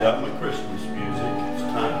Got my Christmas music. It's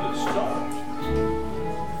time to start.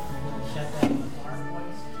 Shut that in the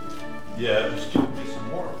fireplace. Yeah, just give me some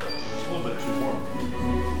more. It's a little bit too warm.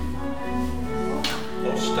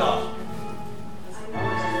 Oh, stop.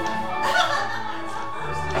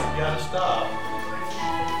 You gotta stop.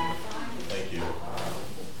 Thank you.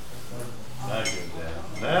 Now go down.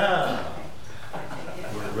 Now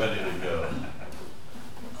we're ready to go.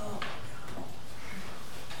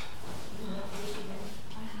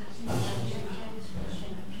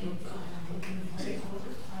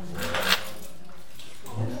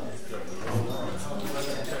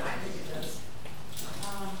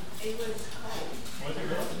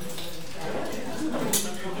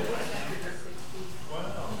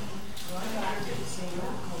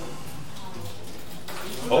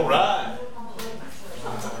 All right.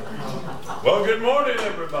 Well, good morning,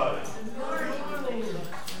 everybody.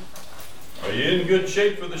 Are you in good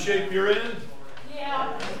shape for the shape you're in?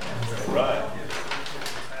 Yeah. All right.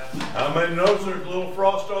 How many knows there's a little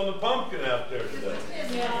frost on the pumpkin out there today?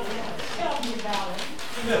 Yeah. Tell me about it.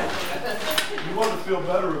 You want to feel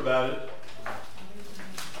better about it?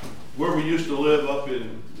 Where we used to live up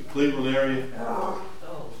in the Cleveland area,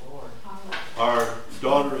 our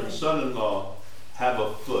daughter and son-in-law have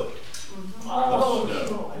a foot of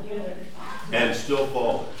snow and still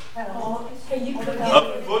falling. A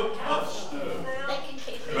foot of snow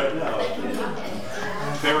right now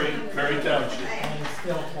in Perry Township. And it's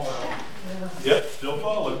still falling. Yep, still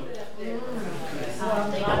falling.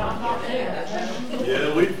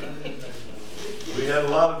 Yeah, we had a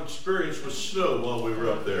lot of experience with snow while we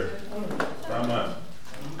were up there.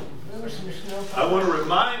 I want to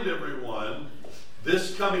remind everyone,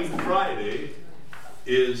 this coming Friday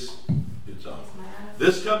is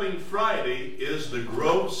the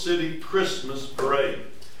Grove City Christmas Parade.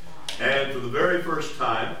 And for the very first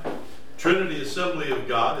time, Trinity Assembly of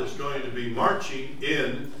God is going to be marching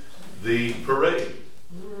in the parade.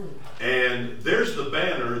 And there's the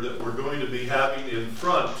banner that we're going to be having in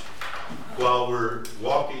front while we're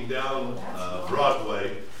walking down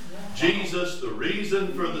Broadway. Jesus, the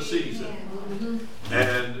reason for the season.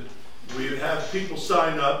 And we have people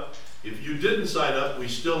sign up. If you didn't sign up, we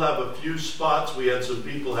still have a few spots. We had some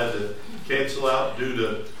people had to cancel out due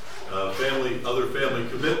to other family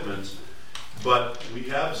commitments. But we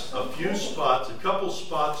have a few spots, a couple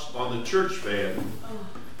spots on the church van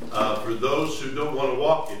for those who don't want to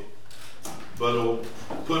walk it. But it'll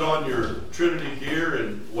put on your Trinity gear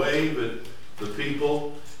and wave at the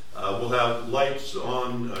people. We'll have lights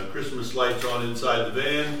on, Christmas lights on inside the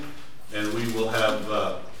van, and we will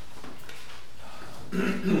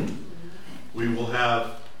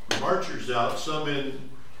have marchers out, some in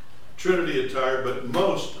Trinity attire, but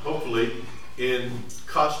most, hopefully, in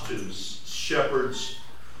costumes, shepherds,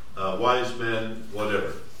 wise men,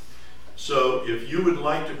 whatever. So if you would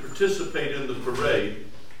like to participate in the parade,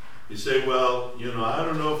 you say, well, I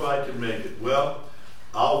don't know if I can make it. Well,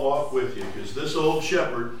 I'll walk with you, because this old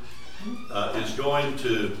shepherd is going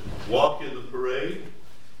to walk in the parade,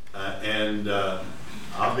 and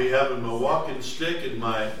I'll be having my walking stick and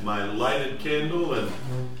my lighted candle and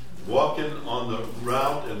walking on the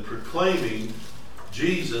route and proclaiming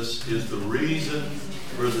Jesus is the reason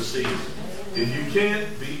for the season. If you can't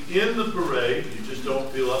be in the parade, you just don't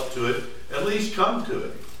feel up to it, at least come to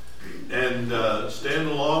it and stand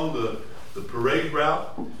along the parade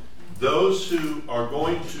route. Those who are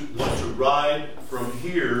going to want to ride from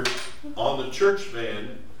here on the church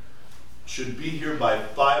van should be here by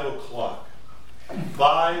 5 o'clock.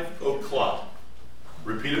 5 o'clock.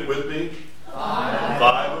 Repeat it with me.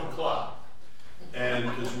 5 o'clock. And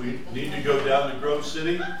because we need to go down to Grove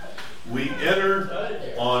City, we enter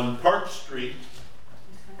on Park Street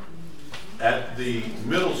at the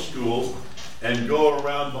middle school and go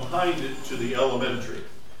around behind it to the elementary.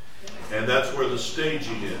 And that's where the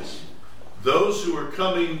staging is. Those who are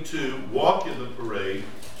coming to walk in the parade,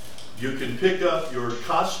 you can pick up your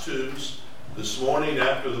costumes this morning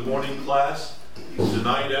after the morning class,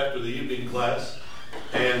 tonight after the evening class,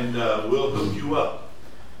 and we'll hook you up.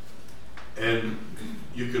 And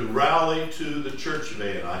you can rally to the church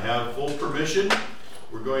van. I have full permission.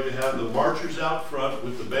 We're going to have the marchers out front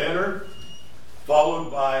with the banner, followed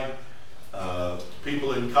by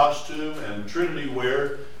people in costume and Trinity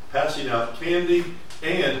wear passing out candy,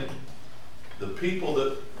 and the people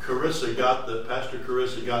that Pastor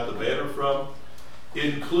Carissa got the banner from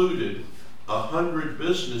included 100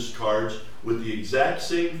 business cards with the exact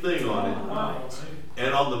same thing on it.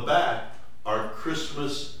 And on the back, our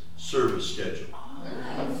Christmas service schedule.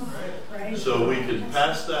 So we can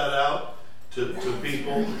pass that out to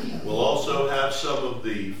people. We'll also have some of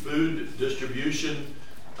the food distribution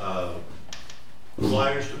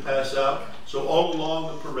flyers to pass out. So all along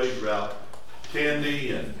the parade route,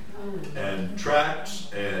 candy and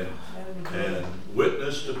tracts and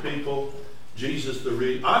witness to people. Jesus the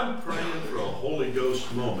reed. I'm praying for a Holy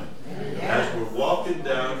Ghost moment as we're walking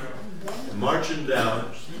down, marching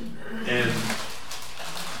down, and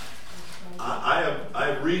I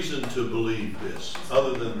have reason to believe this,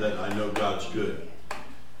 other than that I know God's good.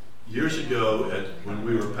 Years ago, when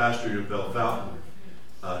we were pastoring in Bell Fountain,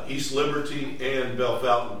 East Liberty and Bell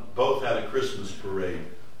Fountain both had a Christmas parade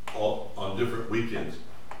all on different weekends.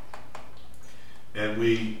 And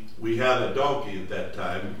we had a donkey at that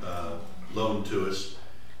time loaned to us,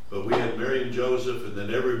 but we had Mary and Joseph and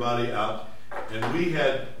then everybody out, and we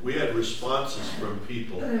had responses from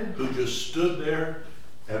people who just stood there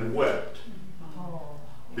and wept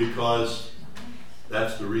because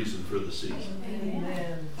that's the reason for the season.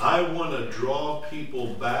 Amen. I want to draw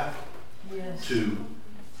people back to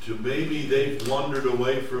maybe they've wandered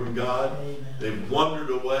away from God. They've wandered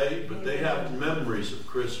away, but they have memories of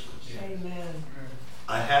Christmas. Amen.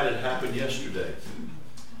 I had it happen yesterday.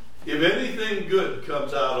 If anything good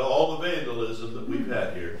comes out of all the vandalism that we've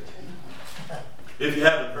had here, if you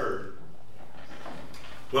haven't heard,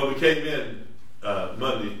 when we came in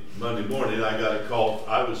Monday morning, I got a call.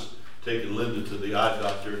 I was taking Linda to the eye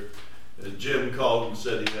doctor. Jim called and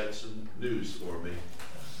said he had some news for me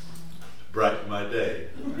to brighten my day.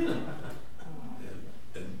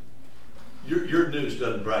 And your news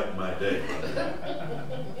doesn't brighten my day.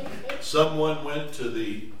 Someone went to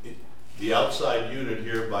the outside unit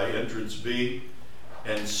here by entrance B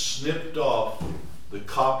and snipped off the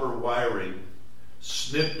copper wiring,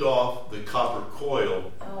 snipped off the copper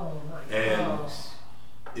coil, and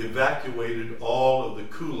evacuated all of the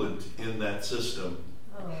coolant in that system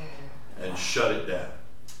and shut it down.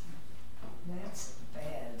 That's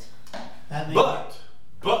bad. But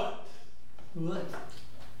What?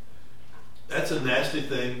 that's a nasty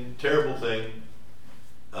thing, terrible thing.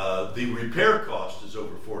 The repair cost is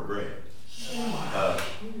over $4,000.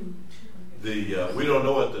 We don't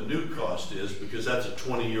know what the new cost is because that's a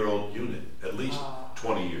 20-year-old unit, at least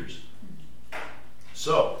 20 years.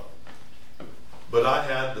 So, but I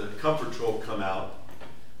had the Comfortrol come out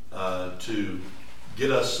to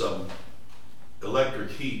get us some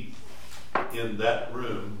electric heat in that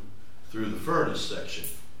room through the furnace section.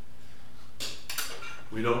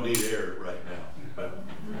 We don't need air right now, but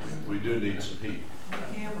we do need some heat.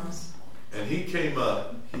 Cameras. And he came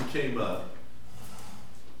up, and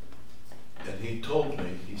he told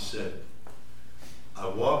me, he said, I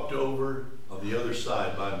walked over on the other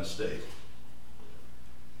side by mistake.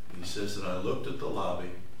 He says, and I looked at the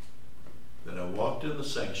lobby, then I walked in the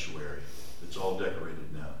sanctuary. It's all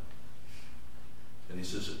decorated now. And he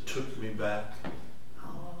says, it took me back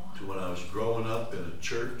to when I was growing up in a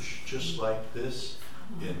church just like this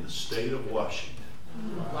in the state of Washington.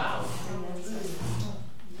 Wow.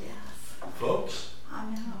 Folks,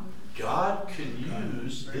 God can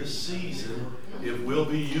use this season if we'll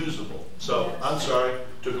be usable. So I'm sorry,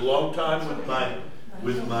 took a long time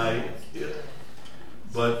with my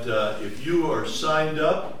but if you are signed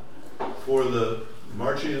up for the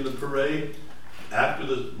marching in the parade, after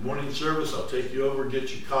the morning service, I'll take you over,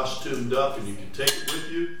 get you costumed up, and you can take it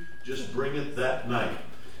with you. Just bring it that night.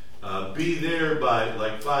 Be there by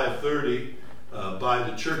like 5:30 by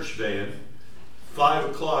the church van. 5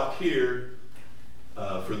 o'clock here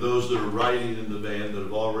for those that are riding in the van that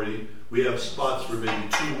have already. We have spots for maybe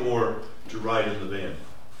 2 more to ride in the van.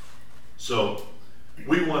 So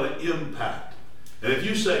we want to impact. And if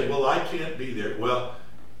you say, well, I can't be there, well,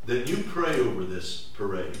 then you pray over this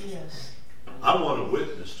parade. Yes. I want to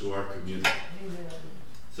witness to our community. Amen.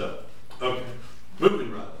 So, okay,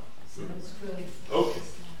 moving right on. Sounds good. Okay.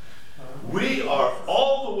 We are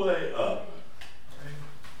all the way up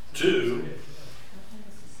to,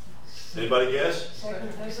 anybody guess?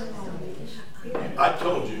 Second Thessalonians. I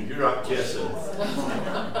told you, you're not guessing.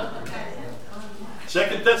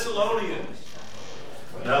 2 Thessalonians.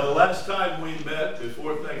 Now, the last time we met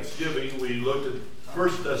before Thanksgiving, we looked at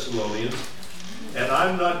 1 Thessalonians, and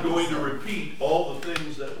I'm not going to repeat all the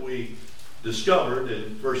things that we discovered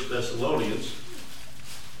in 1 Thessalonians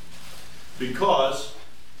because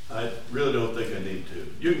I really don't think I need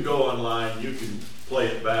to. You can go online, you can play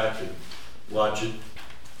it back and watch it.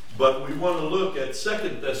 But we want to look at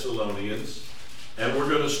 2 Thessalonians, and we're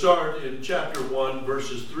going to start in chapter 1,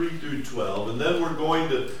 verses 3 through 12. And then we're going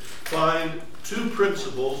to find 2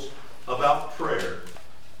 principles about prayer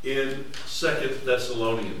in 2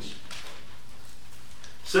 Thessalonians.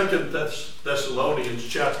 2 Thessalonians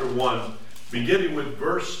chapter 1, beginning with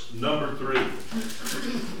verse number 3.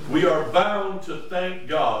 We are bound to thank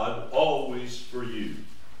God always for you,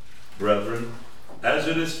 brethren, as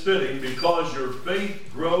it is fitting, because your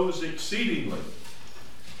faith grows exceedingly,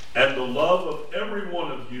 and the love of every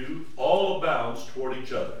one of you all abounds toward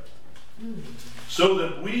each other, so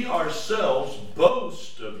that we ourselves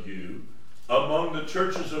boast of you among the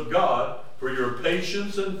churches of God for your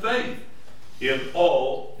patience and faith in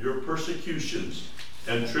all your persecutions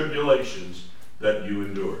and tribulations that you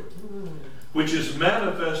endure, which is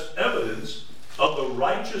manifest evidence of the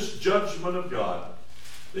righteous judgment of God,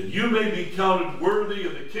 that you may be counted worthy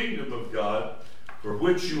of the kingdom of God, for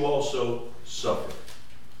which you also suffer.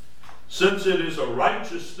 Since it is a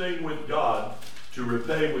righteous thing with God to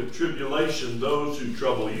repay with tribulation those who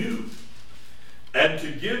trouble you, and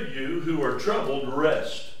to give you who are troubled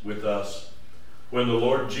rest with us when the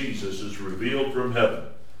Lord Jesus is revealed from heaven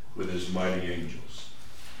with his mighty angels,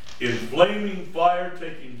 in flaming fire,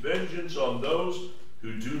 taking vengeance on those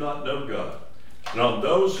who do not know God, and on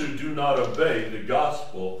those who do not obey the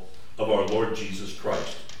gospel of our Lord Jesus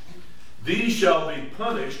Christ. These shall be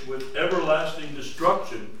punished with everlasting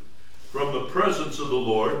destruction from the presence of the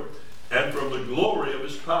Lord and from the glory of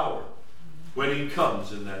his power, when he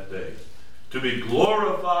comes in that day, to be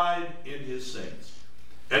glorified in his saints,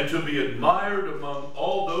 and to be admired among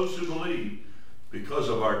all those who believe, because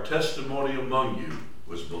of our testimony among you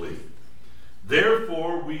was believed.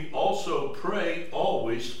 Therefore we also pray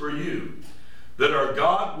always for you, that our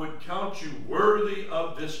God would count you worthy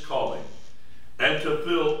of this calling, and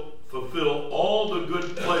to fulfill all the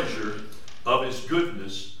good pleasure of his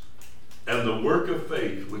goodness and the work of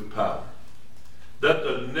faith with power, that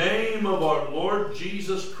the name of our Lord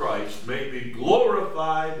Jesus Christ may be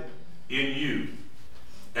glorified in you,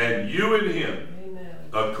 and you in him, Amen.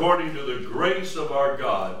 according to the grace of our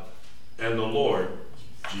God and the Lord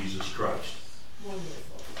Jesus Christ.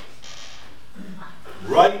 Wonderful.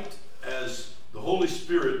 Right as the Holy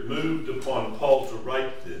Spirit moved upon Paul to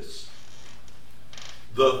write this,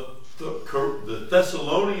 the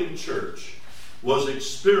Thessalonian church was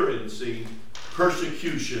experiencing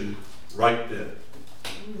persecution right then.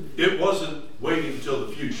 It wasn't waiting till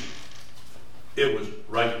the future. It was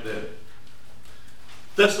right then.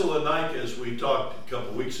 Thessalonica, as we talked a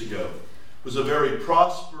couple weeks ago, was a very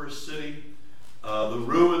prosperous city. The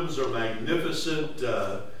ruins are magnificent.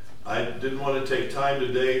 I didn't want to take time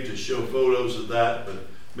today to show photos of that, but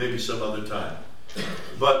maybe some other time.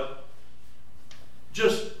 But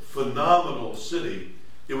just phenomenal city.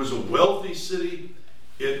 It was a wealthy city.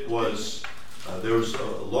 It was there was a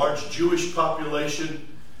large Jewish population.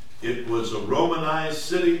 It was a Romanized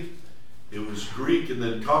city. It was Greek and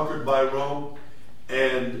then conquered by Rome.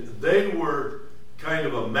 And they were kind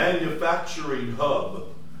of a manufacturing hub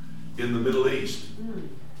in the Middle East.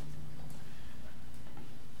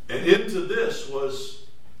 And into this was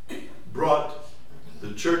brought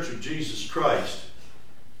the Church of Jesus Christ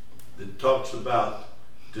that talks about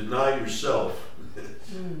deny yourself,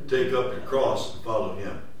 take up your cross and follow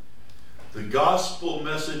him. The gospel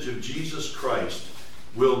message of Jesus Christ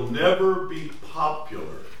will never be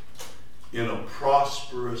popular in a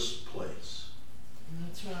prosperous place.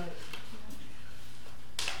 That's right.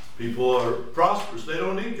 People are prosperous. They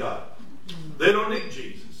don't need God. They don't need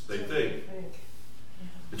Jesus, they think.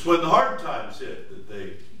 It's when the hard times hit that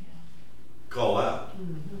they call out.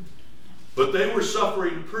 But they were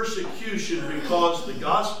suffering persecution because the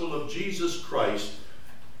gospel of Jesus Christ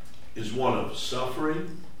is one of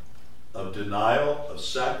suffering, of denial, of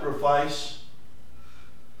sacrifice,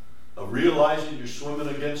 of realizing you're swimming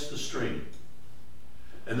against the stream.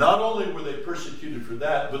 And not only were they persecuted for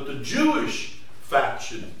that, but the Jewish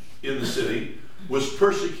faction in the city was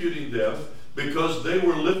persecuting them because they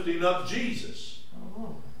were lifting up Jesus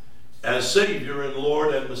as Savior and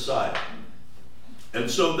Lord and Messiah. And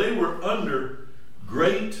so they were under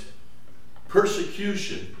great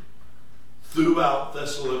persecution throughout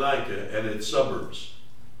Thessalonica and its suburbs.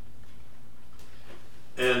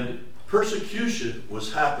 And persecution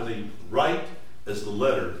was happening right as the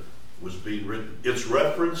letter was being written. It's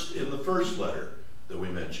referenced in the first letter that we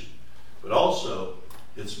mentioned. But also,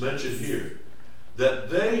 it's mentioned here that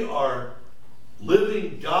they are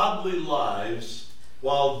living godly lives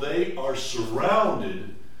while they are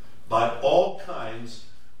surrounded by all kinds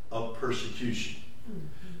of persecution.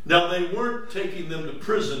 Now, they weren't taking them to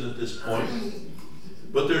prison at this point,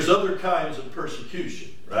 but there's other kinds of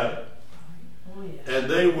persecution, right? Oh, yes. And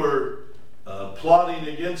they were plotting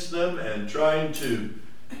against them and trying to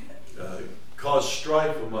cause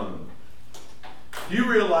strife among them. Do you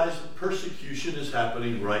realize that persecution is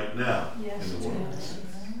happening right now Yes, in the world? yes.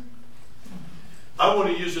 I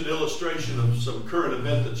want to use an illustration of some current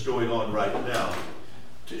event that's going on right now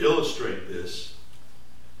to illustrate this.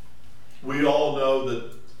 We all know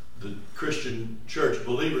that the Christian church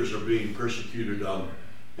believers are being persecuted on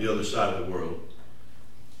the other side of the world.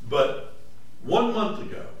 But 1 month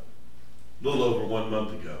ago, a little over 1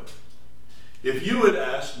 month ago, if you had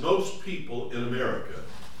asked most people in America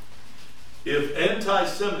if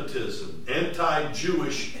anti-Semitism,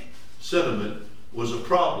 anti-Jewish sentiment was a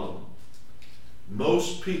problem,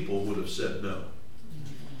 most people would have said no.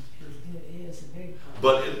 It is a big problem.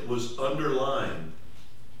 But it was underlined.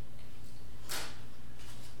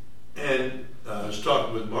 And I was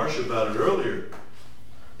talking with Marcia about it earlier.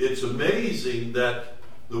 It's amazing that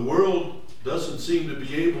the world doesn't seem to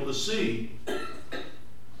be able to see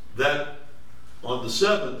that on the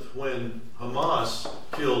 7th, when Hamas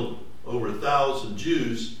killed over 1,000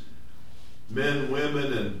 Jews, men,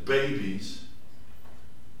 women, and babies,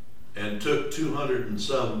 and took 200 and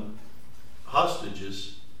some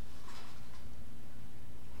hostages,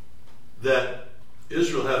 that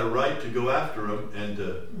Israel had a right to go after them and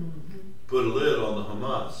to put a lid on the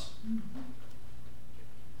Hamas.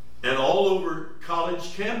 And all over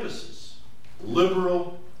college campuses,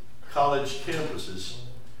 liberal college campuses,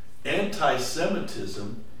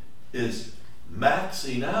 anti-Semitism is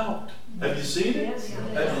maxing out. Have you seen it? Yes,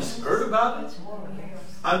 Have you heard about it? It's horrible.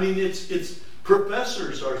 I mean, it's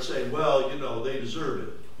professors are saying, well, they deserve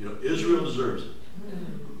it. Israel deserves it.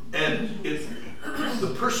 And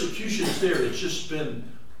the persecution's there. It's just been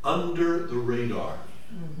under the radar.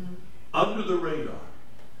 Under the radar.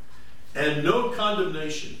 And no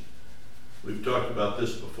condemnation. We've talked about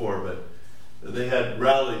this before, but they had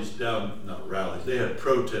they had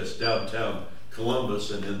protests downtown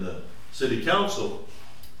Columbus and in the city council,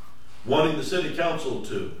 wanting the city council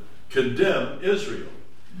to condemn Israel.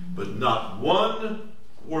 But not one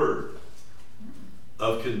word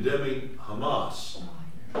of condemning Hamas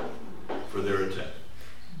for their attack.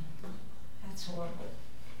 That's horrible.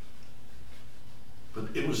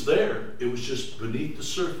 But it was there. It was just beneath the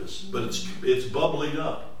surface. But it's bubbling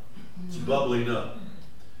up. It's bubbling up.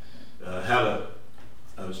 I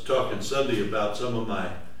was talking Sunday about some of my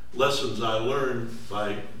lessons I learned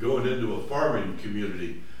by going into a farming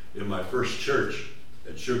community in my first church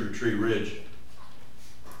at Sugar Tree Ridge.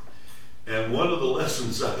 And one of the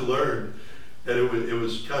lessons I learned, and it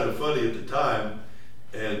was kind of funny at the time,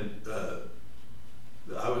 and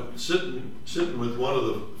I was sitting with one of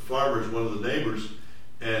the farmers, one of the neighbors,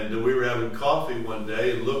 and we were having coffee one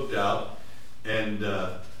day and looked out, and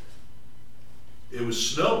it was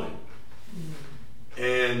snowing.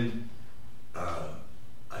 And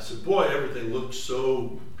I said, boy, everything looks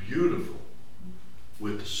so beautiful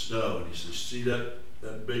with the snow. And he said, see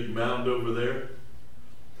that big mound over there?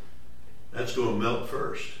 That's going to melt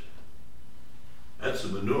first. That's a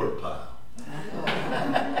manure pile.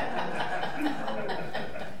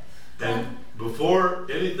 And before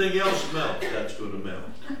anything else melts, that's going to melt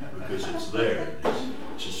because it's there.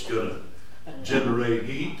 It's just going to generate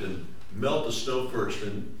heat and melt the snow first.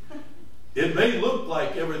 And it may look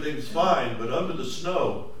like everything's fine, but under the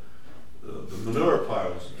snow, the manure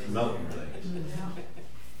piles are melting things.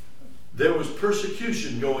 There was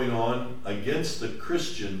persecution going on against the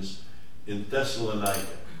Christians in Thessalonica.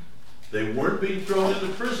 They weren't being thrown into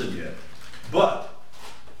prison yet, but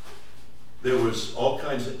there was all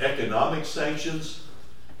kinds of economic sanctions,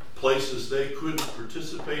 places they couldn't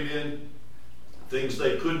participate in, things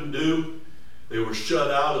they couldn't do. They were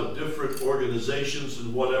shut out of different organizations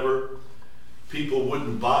and whatever. People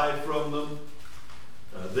wouldn't buy from them.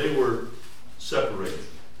 They were separated.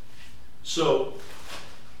 So,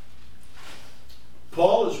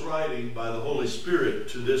 Paul is writing by the Holy Spirit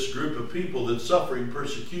to this group of people that's suffering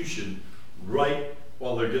persecution right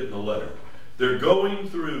while they're getting the letter. They're going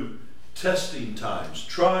through testing times,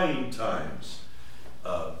 trying times,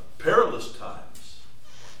 perilous times.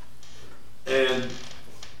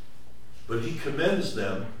 But he commends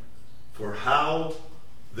them for how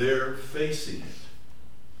they're facing it,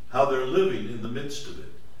 how they're living in the midst of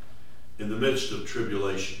it, in the midst of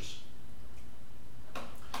tribulations.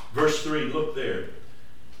 Verse 3, look there.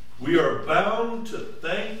 We are bound to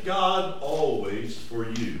thank God always for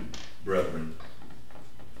you, brethren,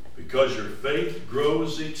 because your faith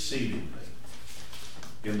grows exceedingly,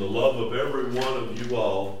 in the love of every one of you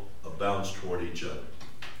all abounds toward each other.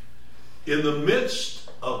 In the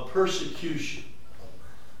midst of persecution,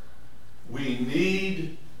 we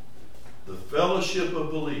need the fellowship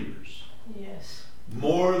of believers. Yes.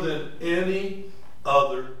 More than any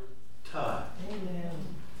other time. Amen.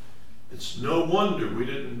 It's no wonder, we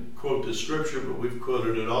didn't quote the scripture, but we've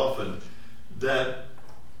quoted it often, that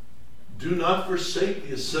Do not forsake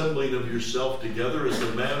the assembling of yourself together as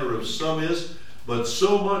the manner of some is, but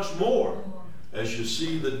so much more as you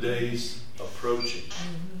see the days approaching.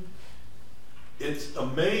 It's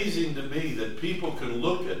amazing to me that people can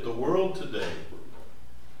look at the world today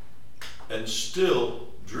and still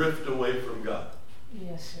drift away from God.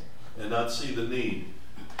 Yes, sir. And not see the need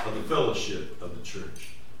of the fellowship of the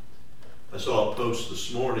church. I saw a post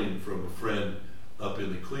this morning from a friend up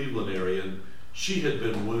in the Cleveland area, and she had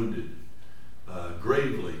been wounded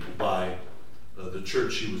gravely by the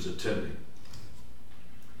church she was attending.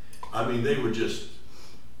 I mean, they were just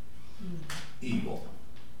evil.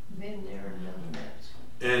 Been there and done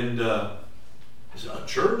that. And is it a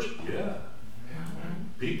church? Yeah.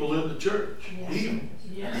 People in the church. Yes, Evil.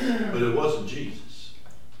 yes. But it wasn't Jesus.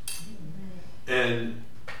 And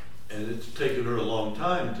it's taken her a long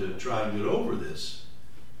time to try and get over this.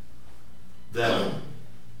 That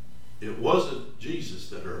it wasn't Jesus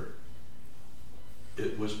that hurt.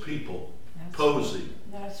 It was people posing.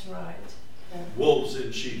 That's right. Wolves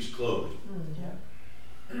in sheep's clothing.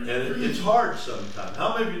 Mm-hmm. And it's hard sometimes.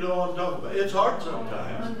 How many of you know what I'm talking about? It's hard I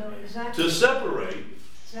sometimes know exactly. to separate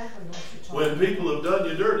Exactly what you're talking when about. people have done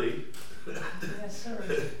you dirty Yes,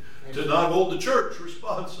 sir. to not hold the church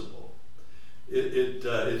responsible.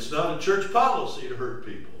 It's not a church policy to hurt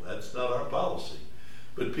people. That's not our policy.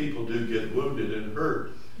 But people do get wounded and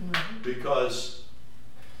hurt because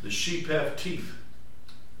the sheep have teeth.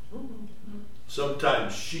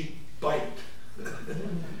 Sometimes sheep bite.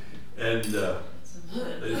 And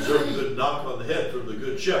they deserve a good knock on the head from the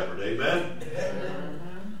good shepherd. Amen?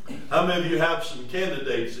 How many of you have some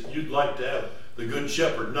candidates that you'd like to have the good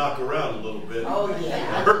shepherd knock around a little bit? Oh,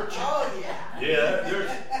 yeah. Hurt you. Oh, yeah.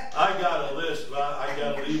 Yeah, I got a list, but I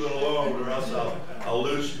got to leave it alone or else I'll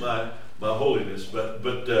lose my holiness. But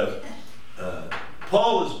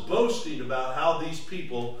Paul is boasting about how these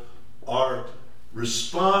people are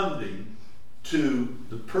responding to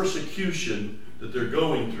the persecution that they're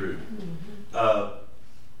going through.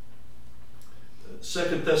 2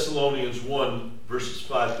 Thessalonians 1, verses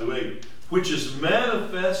 5 through 8, which is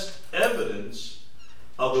manifest evidence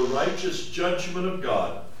of the righteous judgment of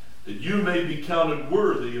God, that you may be counted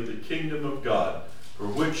worthy of the kingdom of God, for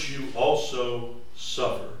which you also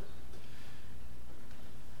suffer.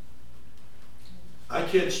 I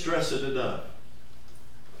can't stress it enough.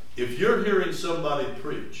 If you're hearing somebody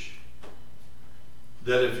preach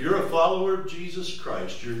that if you're a follower of Jesus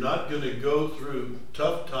Christ, you're not going to go through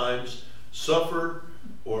tough times, suffer,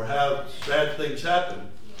 or have bad things happen,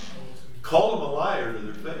 call them a liar to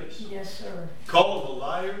their face. Yes, sir. Call them a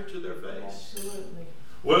liar to their face. Absolutely.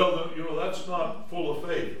 Well, that's not full of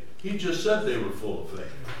faith. He just said they were full of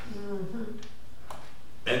faith.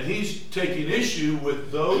 And he's taking issue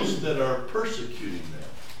with those that are persecuting them.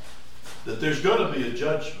 That there's going to be a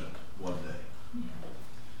judgment one day.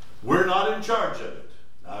 We're not in charge of it.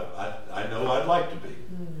 I know I'd like to be.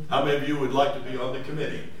 How many of you would like to be on the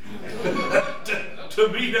committee? to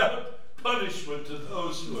mete out punishment to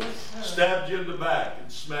those who have stabbed you in the back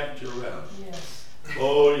and smacked you around. Yes.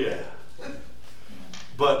 Oh, yeah.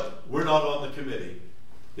 But we're not on the committee.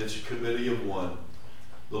 It's a committee of one.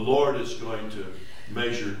 The Lord is going to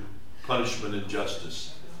measure punishment and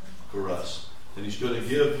justice for us. And He's going to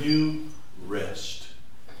give you rest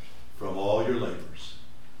from all your labors.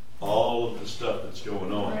 All of the stuff that's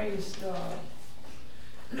going on. Praise God.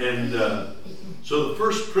 And so the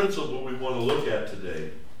first principle we want to look at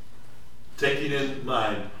today, taking in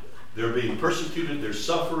mind they're being persecuted, they're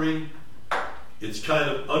suffering, it's kind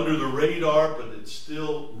of under the radar, but it's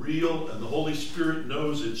still real, and the Holy Spirit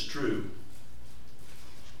knows it's true.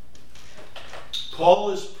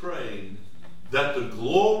 Paul is praying that the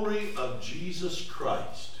glory of Jesus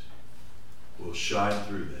Christ will shine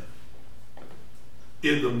through them.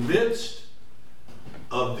 In the midst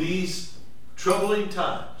of these troubling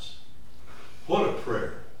times, what a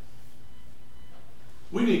prayer.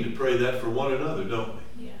 We need to pray that for one another, don't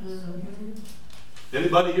we? Yes.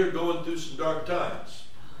 Anybody here going through some dark times?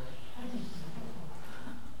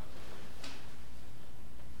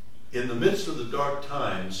 In the midst of the dark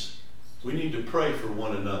times, we need to pray for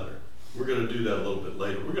one another. We're going to do that a little bit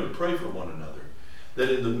later. We're going to pray for one another. That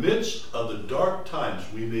in the midst of the dark times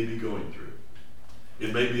we may be going through,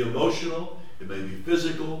 it may be emotional, it may be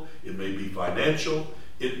physical, it may be financial,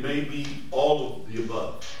 it may be all of the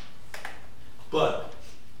above. But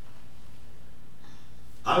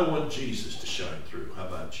I want Jesus to shine through. How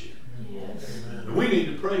about you? Yes. And we need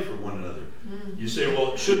to pray for one another. You say,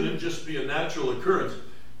 well, shouldn't it just be a natural occurrence?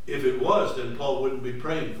 If it was, then Paul wouldn't be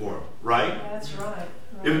praying for him, right? That's right.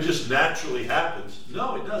 If it just naturally happens.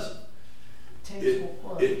 No, it doesn't.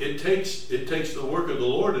 It takes the work of the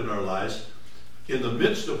Lord in our lives in the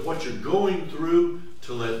midst of what you're going through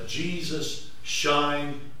to let Jesus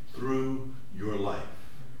shine through your life.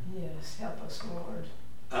 Yes, help us, Lord.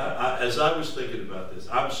 As I was thinking about this,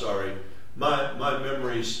 I'm sorry, my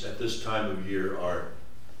memories at this time of year are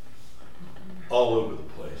all over the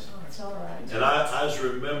place. Oh, it's all right. And I was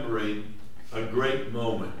remembering a great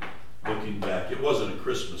moment looking back. It wasn't a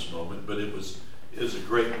Christmas moment, but it was a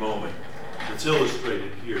great moment. It's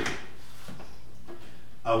illustrated here.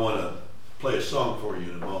 I want to play a song for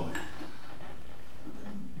you in a moment.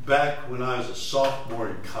 Back when I was a sophomore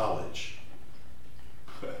in college,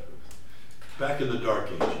 back in the dark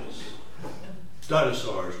ages,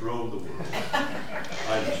 dinosaurs roamed the world.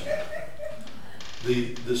 I understand.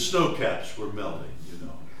 The snow caps were melting,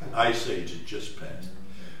 Ice Age had just passed.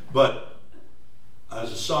 But I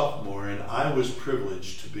was a sophomore, and I was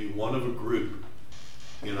privileged to be one of a group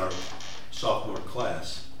in our sophomore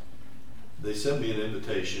class. They sent me an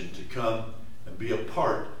invitation to come and be a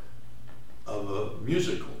part of a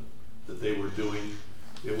musical that they were doing.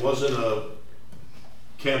 It wasn't a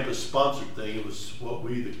campus-sponsored thing. It was what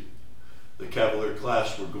we, the Cavalier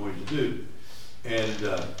class, were going to do. And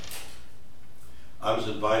I was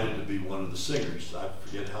invited to be one of the singers. I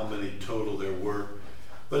forget how many total there were,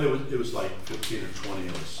 but it was like 15 or 20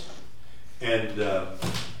 of us. And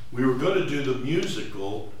we were going to do the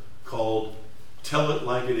musical called Tell It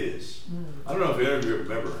Like It Is. I don't know if any of you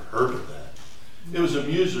have ever heard of that. It was a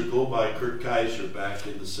musical by Kurt Kaiser back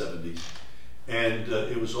in the 70s. And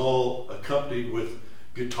it was all accompanied with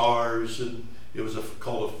guitars, and it was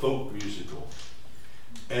called a folk musical.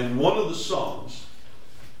 And one of the songs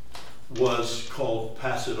was called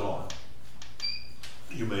Pass It On.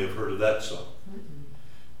 You may have heard of that song.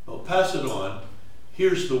 Well, Pass It On,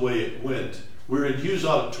 here's the way it went. We're in Hughes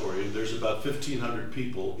Auditorium. There's about 1,500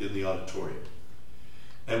 people in the auditorium.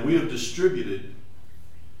 And we have distributed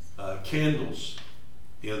candles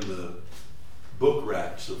in the book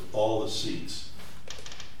racks of all the seats.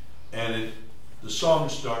 And the song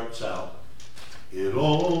starts out, it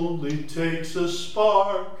only takes a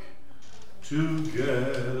spark to get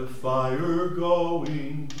a fire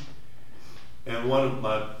going. And one of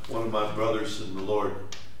my brothers in the Lord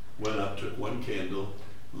went up, took one candle,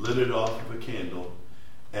 lit it off of a candle,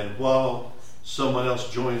 and while someone else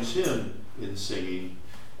joins him in singing,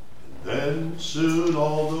 then soon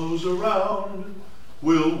all those around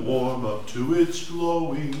will warm up to its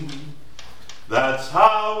glowing. That's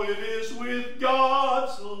how it is with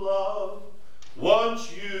God's love.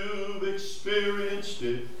 Once you've experienced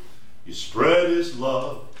it, you spread His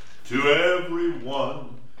love to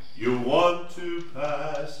everyone. You want to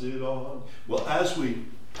pass it on. Well, as we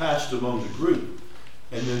passed among the group,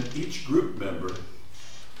 and then each group member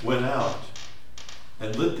went out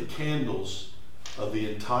and lit the candles of the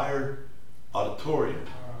entire auditorium.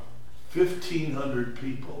 1,500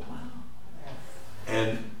 people.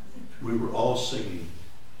 And we were all singing,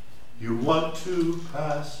 you want to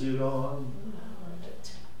pass it on.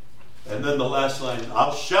 And then the last line,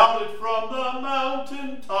 I'll shout it from the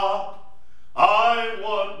mountaintop. I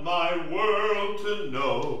want my world to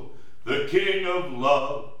know the King of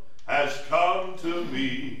love has come to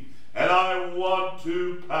me, and I want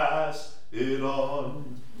to pass it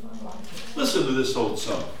on. Listen to this old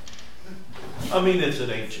song. I mean, it's an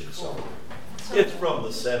ancient song. It's from the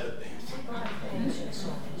 70s.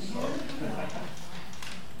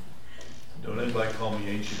 Don't anybody call me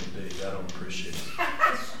ancient of days. I don't appreciate it.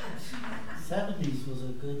 70s was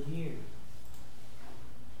a good year.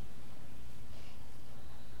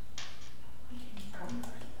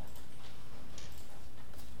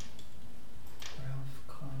 Ralph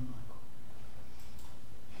Carmichael.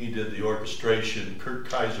 He did the orchestration. Kurt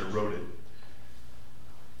Kaiser wrote it.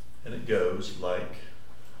 And it goes like...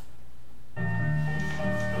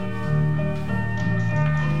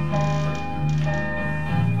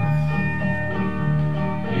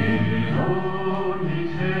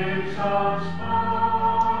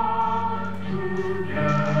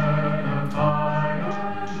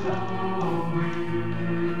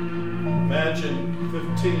 Imagine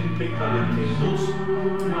 15 people with candles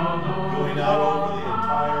going out over the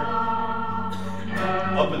entire,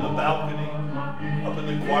 up in the balcony, up in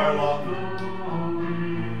the choir loft.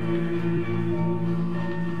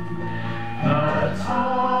 That's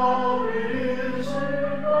how it is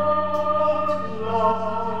in God's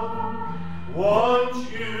love. Once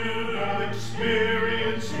you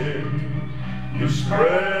experience it, you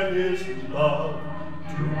spread His love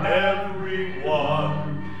to everyone.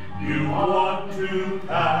 You want to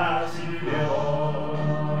pass it on.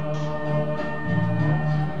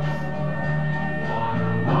 What a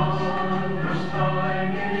wondrous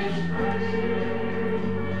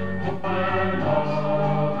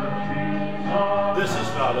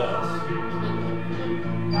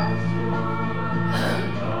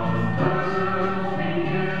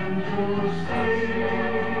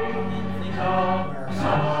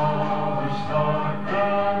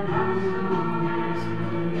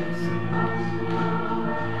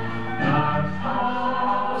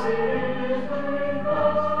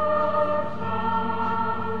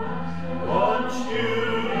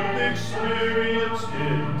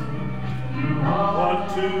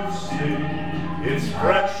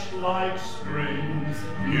fresh like spring,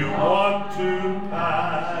 you want to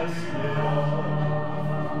pass it on.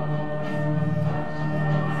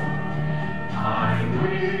 I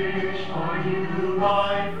wish for you,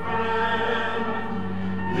 my friend,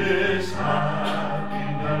 this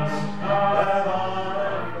happiness that I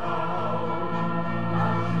found.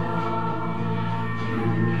 You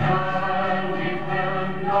can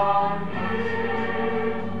depend on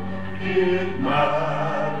Him. It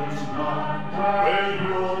matters not where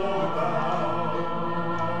you're bound.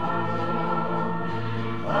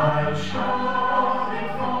 I'll shout it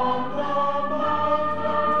from the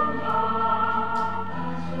mountain top.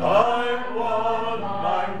 I want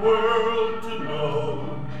my world to know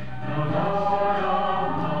the Lord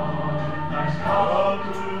alone has come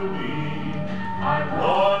to me. I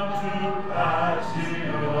want to pass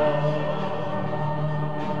it on.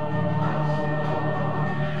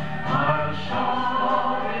 I'll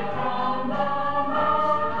shout it from the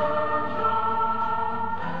mountain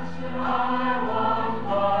top. I want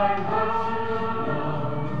my world to know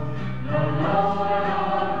the Lord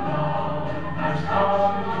alone has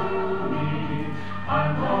come to me. I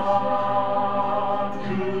want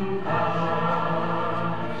to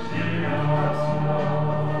pass it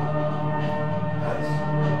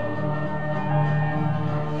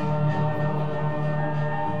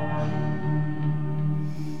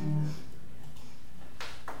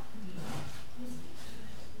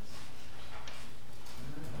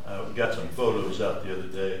We got some photos out the other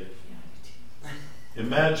day.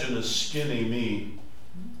 Imagine a skinny me.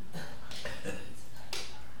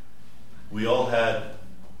 We all had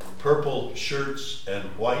purple shirts and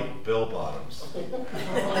white bell bottoms.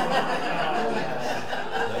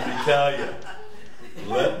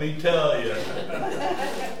 Let me tell you,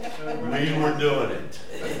 we were doing it.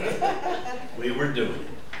 We were doing it.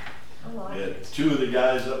 I like We had it. two of the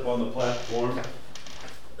guys up on the platform.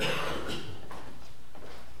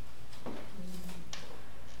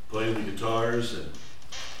 Playing the guitars, and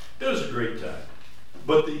it was a great time.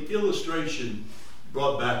 But the illustration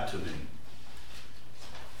brought back to me,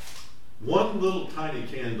 one little tiny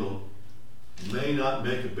candle may not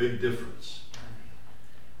make a big difference,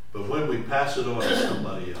 but when we pass it on to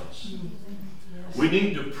somebody else, we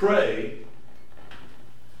need to pray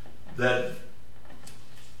that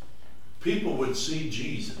people would see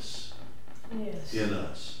Jesus Yes. in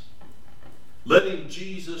us, letting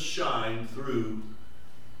Jesus shine through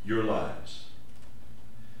your lives.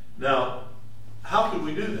 Now, how can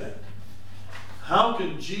we do that? How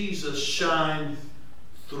can Jesus shine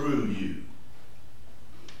through you?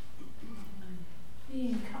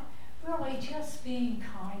 Really just being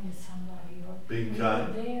kind to somebody, or Being you're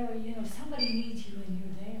kind. there, somebody needs you and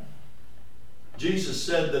you're there. Jesus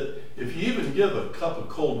said that if you even give a cup of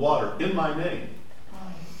cold water in my name,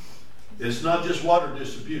 Right. it's not just water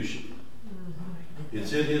distribution.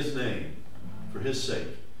 It's in His name, for His sake.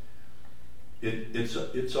 It's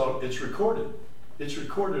recorded. It's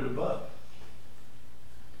recorded above.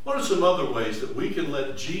 What are some other ways that we can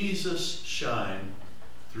let Jesus shine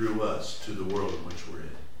through us to the world in which we're in?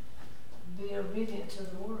 Be obedient to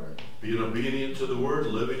the word. Being obedient to the Word,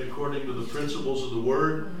 living according to the principles of the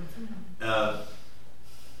Word.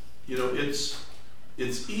 It's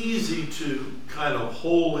easy to kind of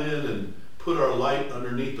hole in and put our light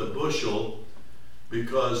underneath a bushel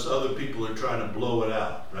because other people are trying to blow it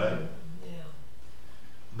out, right? Yeah.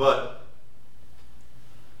 But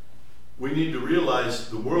we need to realize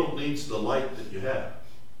the world needs the light that you have.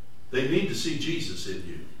 They need to see Jesus in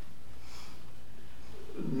you.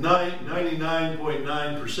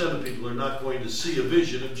 99.9% of people are not going to see a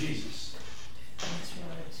vision of Jesus. That's right.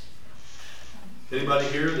 Anybody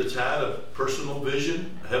here that's had a personal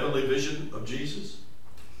vision, a heavenly vision of Jesus?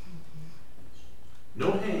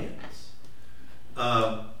 No hands.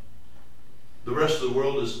 The rest of the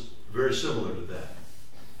world is very similar to that.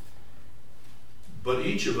 But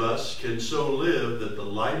each of us can so live that the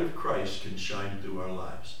light of Christ can shine through our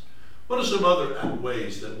lives. What are some other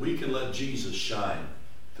ways that we can let Jesus shine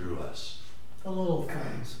through us? The little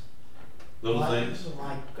things. Little like, things?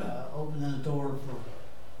 Like opening the door for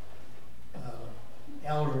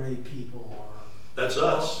elderly people. Or That's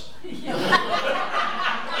us. there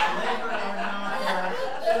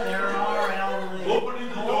are elderly. Opening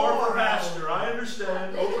the door for pastor. I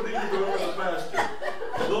understand. Opening the door for the pastor.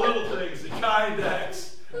 The little things, the kind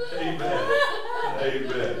acts. Amen.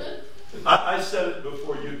 Amen. I said it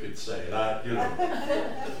before you could say it.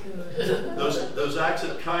 Those acts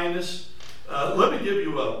of kindness. Let me give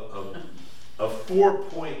you a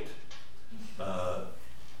 4-point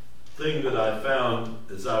thing that I found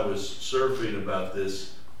as I was surfing about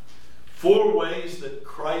this. 4 ways that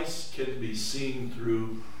Christ can be seen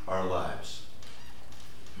through our lives.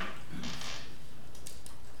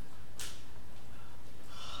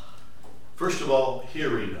 First of all,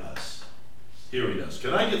 hearing us. Hearing us.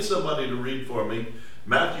 Can I get somebody to read for me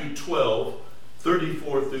Matthew 12,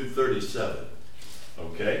 34 through 37?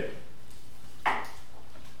 Okay?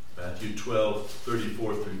 Matthew 12,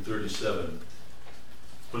 34 through 37.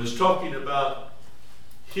 When it's talking about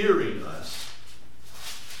hearing us,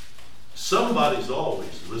 somebody's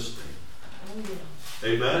always listening. Oh, yeah.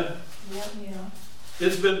 Amen? Yep. Yeah.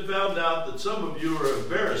 It's been found out that some of you are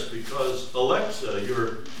embarrassed because Alexa,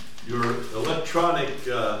 your electronic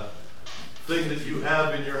thing that you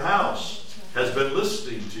have in your house, has been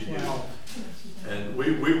listening to you. Well, And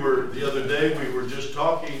we were, the other day, we were just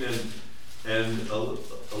talking, and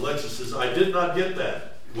Alexa says, I did not get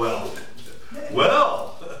that. Well,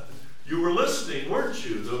 you were listening, weren't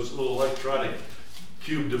you? Those little electronic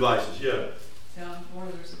cube devices, yeah. Down in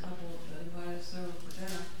Florida, there's a couple that invited us over for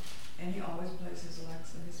dinner, and he always plays his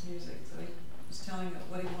Alexa, his music. So he was telling it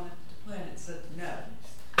what he wanted to play, and it said no.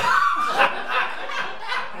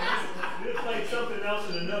 We'll play something else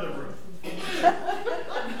in another room.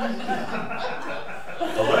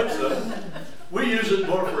 Alexa, we use it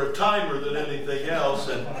more for a timer than anything else,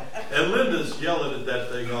 and Linda's yelling at that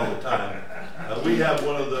thing all the time. We have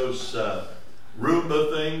one of those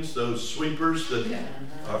Roomba things, those sweepers that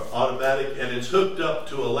are automatic, and it's hooked up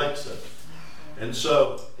to Alexa. And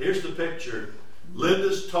so, here's the picture.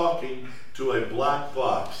 Linda's talking to a black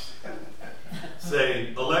box,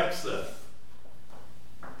 saying, Alexa,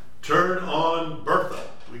 turn on Bertha.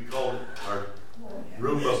 We call it our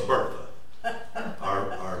Roomba Bertha,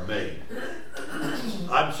 our maid.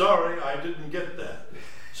 I'm sorry, I didn't get that.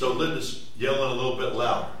 So Linda's yelling a little bit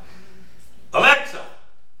louder. Alexa,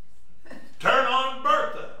 turn on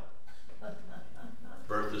Bertha.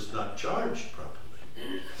 Bertha's not charged properly.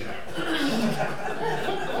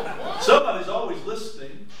 Somebody's always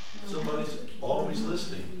listening. Somebody's always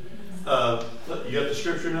listening. You got the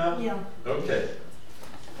scripture now? Yeah. Okay.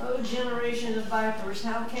 O generation of vipers,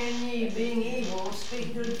 how can ye, being evil,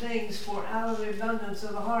 speak good things? For out of the abundance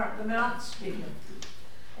of the heart the mouth speaketh.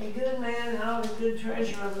 A good man out of the good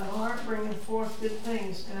treasure of the heart bringeth forth good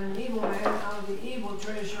things, and an evil man out of the evil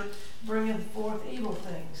treasure bringeth forth evil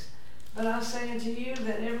things. But I say unto you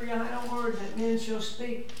that every idle word that men shall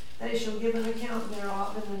speak, they shall give an account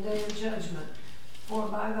thereof in the day of judgment. For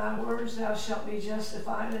by thy words thou shalt be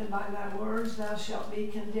justified, and by thy words thou shalt be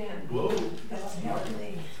condemned. Whoa. God help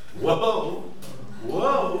me. Whoa.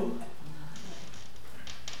 Whoa.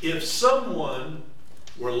 If someone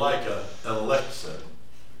were like an Alexa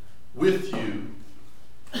with you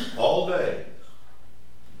all day,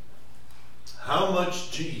 how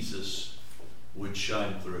much Jesus would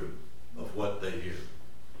shine through of what they hear?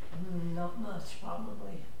 Not much,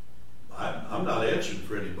 probably. I'm not answering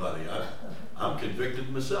for anybody. I'm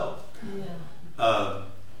convicted myself. Yeah.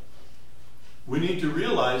 We need to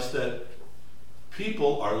realize that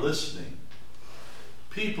people are listening.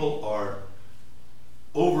 People are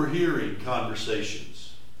overhearing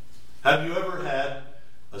conversations. Have you ever had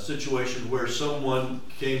a situation where someone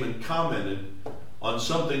came and commented on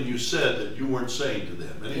something you said that you weren't saying to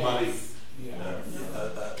them? Anybody? yeah.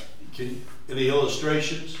 Any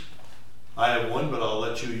illustrations? I have one, but I'll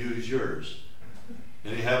let you use yours.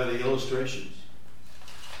 Have any illustrations?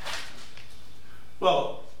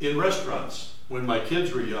 Well, in restaurants, when my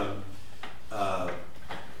kids were young,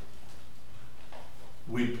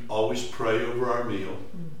 we always pray over our meal.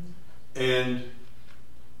 Mm-hmm. And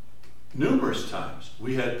numerous times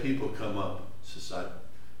we had people come up and say,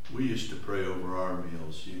 we used to pray over our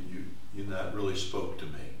meals. You that really spoke to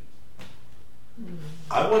me. Mm-hmm.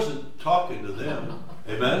 I wasn't talking to them.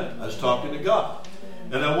 Amen? I was talking to God.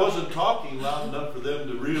 And I wasn't talking loud enough for them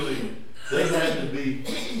to really, they had to be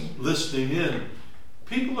listening in.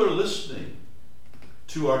 People are listening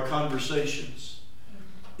to our conversations.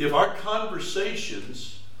 If our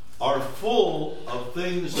conversations are full of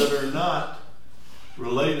things that are not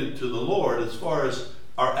related to the Lord, as far as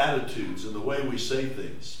our attitudes and the way we say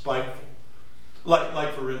things, spiteful.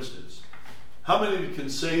 Like for instance, how many of you can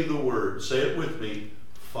say the word, say it with me,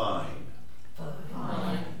 fine?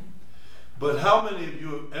 Fine. But how many of you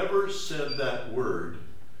have ever said that word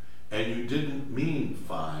and you didn't mean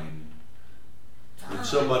fine? And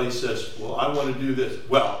somebody says, well, I want to do this.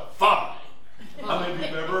 Well, fine. How many of you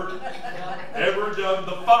have ever done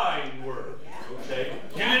the fine word? Okay?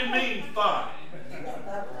 You didn't mean fine.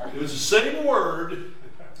 It was the same word,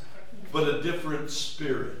 but a different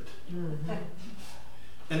spirit. Mm-hmm.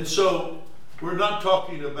 And so, we're not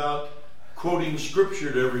talking about quoting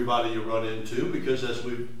scripture to everybody you run into, because as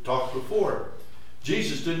we've talked before,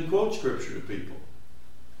 Jesus didn't quote scripture to people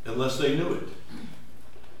unless they knew it.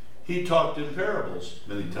 He talked in parables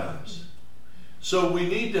many times. So we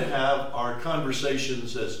need to have our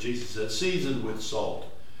conversations, as Jesus said, seasoned with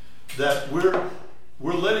salt. That we're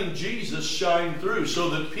letting Jesus shine through so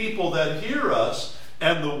that people that hear us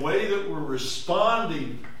and the way that we're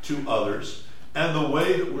responding to others and the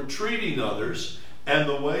way that we're treating others and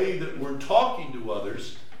the way that we're talking to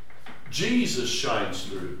others, Jesus shines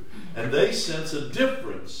through. And they sense a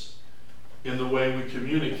difference in the way we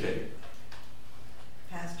communicate.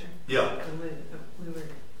 Pastor, Yeah. when we were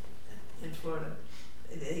in Florida,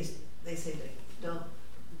 they say don't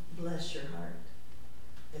bless your heart.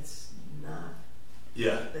 It's not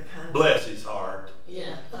Yeah. the kind of... Bless his heart.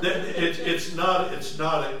 Yeah. It's not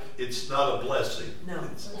a blessing. No,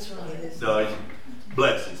 That's right. it is. No,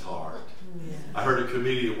 bless his heart. Yeah. I heard a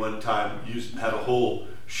comedian one time had a whole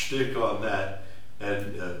shtick on that,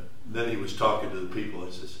 and then he was talking to the people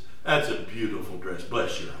and says, "That's a beautiful dress.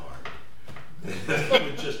 Bless your heart."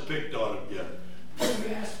 He just picked on him. Yeah.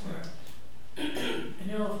 We asked for an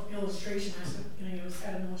illustration. I said,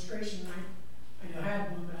 had an illustration. I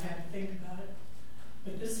had one, but I had to think about it.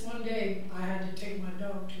 But this one day, I had to take my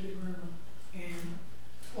dog to the groomer. And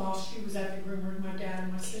while she was at the groomer, my dad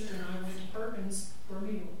and my sister and I went to Perkins for a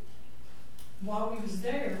meal. While we was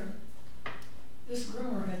there, this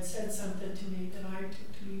groomer had said something to me that I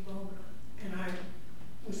took to be vulgar. And I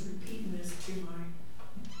was repeating this to my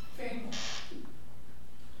family.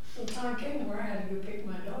 So the time came where I had to go pick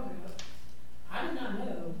my dog up. I did not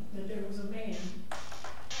know that there was a man,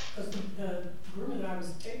 because the groomer that I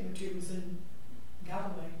was taking her to was in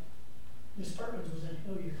Galloway. Miss Perkins was in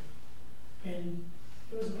Hilliard. And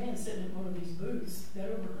there was a man sitting in one of these booths that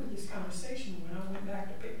overheard this conversation when I went back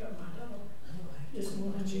to pick up my dog. This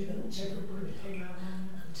woman knew every word that came out of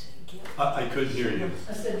my mouth. I couldn't hear you.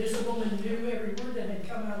 I said, this woman knew every word that had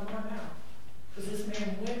come out of my mouth. Because this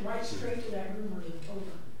man went right straight to that groomer and told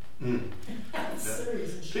her. Mm. That's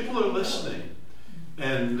serious. And she People are didn't know. listening.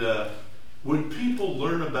 And would people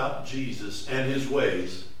learn about Jesus and his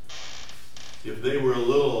ways if they were a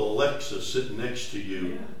little Alexa sitting next to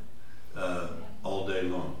you all day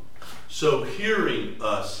long? So hearing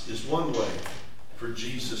us is one way for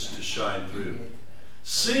Jesus to shine through.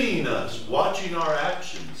 Seeing us, watching our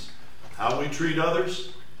actions, how we treat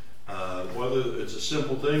others, whether it's a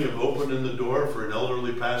simple thing of opening the door for an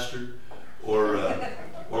elderly pastor or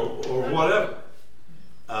whatever.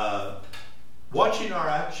 Watching our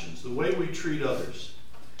actions, the way we treat others.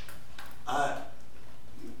 I've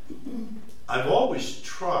always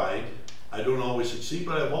tried, I don't always succeed,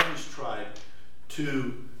 but I've always tried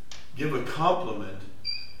to give a compliment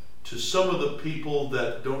to some of the people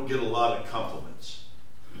that don't get a lot of compliments.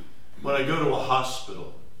 When I go to a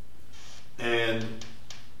hospital, and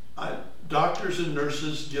doctors and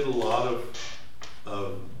nurses get a lot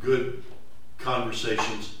of good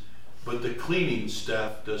conversations, but the cleaning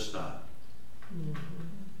staff does not.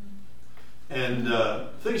 And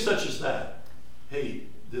things such as that. Hey,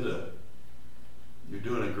 you're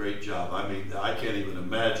doing a great job. I mean, I can't even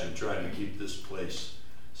imagine trying to keep this place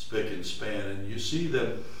spick and span. And you see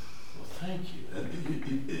them, well, thank you.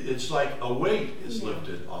 And it's like a weight is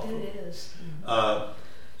lifted off of It is.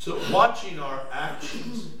 So watching our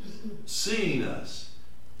actions, seeing us.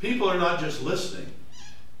 People are not just listening.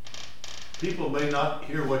 People may not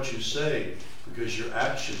hear what you say because your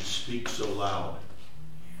actions speak so loud.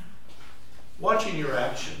 Watching your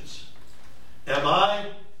actions. Am I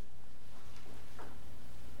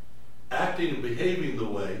acting and behaving the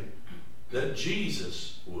way that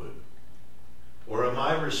Jesus would? Or am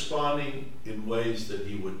I responding in ways that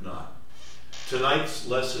he would not? Tonight's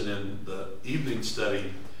lesson in the evening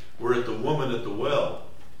study, we're at the woman at the well.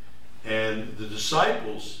 And the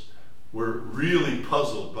disciples were really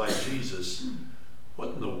puzzled by Jesus. What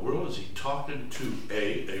in the world is he talking to?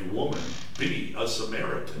 A woman, B, a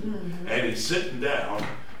Samaritan. Mm-hmm. And he's sitting down.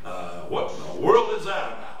 What in the world is that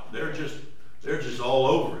about? They're just all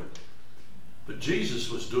over it. But Jesus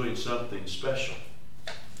was doing something special.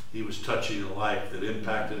 He was touching a life that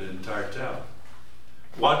impacted an entire town.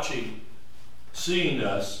 Seeing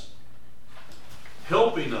us,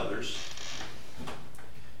 helping others.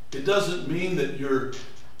 It doesn't mean that you're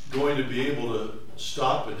going to be able to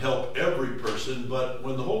stop and help every person, but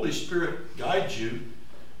when the Holy Spirit guides you,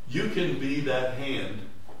 you can be that hand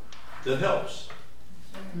that helps.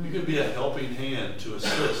 You can be a helping hand to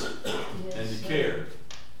assist and to care.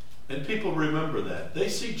 And people remember that. They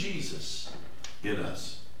see Jesus in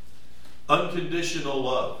us. Unconditional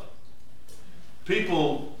love.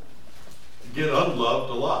 People get unloved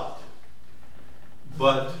a lot.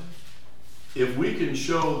 But if we can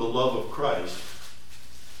show the love of Christ,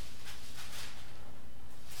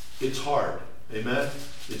 it's hard. Amen?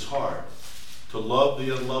 It's hard to love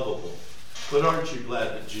the unlovable. But aren't you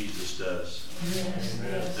glad that Jesus does? Yes,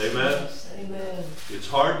 yes, Amen? yes, amen. It's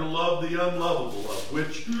hard to love the unlovable, of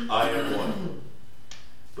which I am one.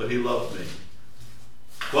 But he loved me.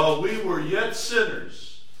 While we were yet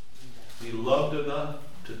sinners, he loved enough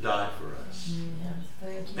to die for us.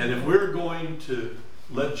 Thank you. And if we're going to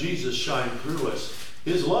let Jesus shine through us,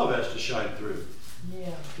 his love has to shine through.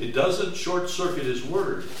 Yeah. It doesn't short circuit his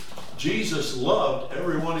word. Jesus loved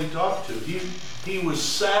everyone he talked to. He was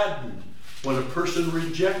saddened when a person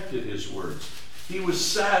rejected his words. He was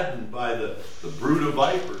saddened by the brood of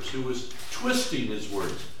vipers who was twisting his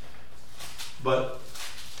words. But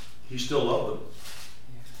he still loved them.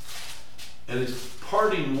 And his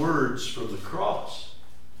parting words from the cross: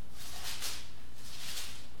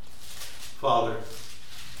 Father,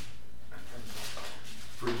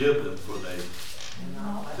 forgive them, for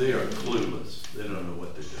they are clueless. They don't know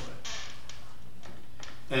what they're doing.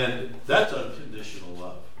 And that's unconditional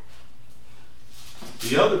love.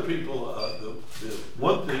 The other people, the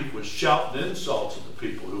one thief was shouting insults at the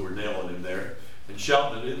people who were nailing him there, and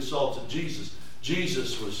shouting insults at Jesus.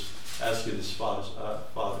 Jesus was asking his Father,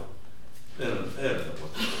 they don't know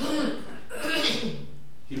what they're doing.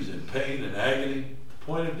 He was in pain and agony,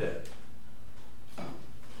 point of death.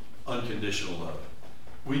 Unconditional love.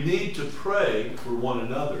 We need to pray for one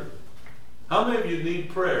another. How many of you need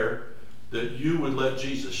prayer that you would let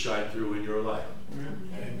Jesus shine through in your life?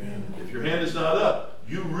 Amen. If your hand is not up,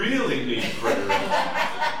 you really need prayer.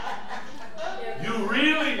 You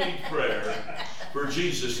really need prayer for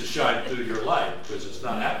Jesus to shine through your life, because it's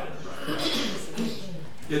not happening right now.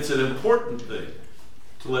 It's an important thing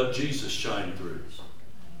to let Jesus shine through.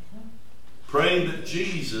 Praying that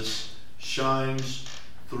Jesus shines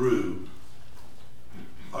through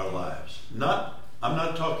our lives. I'm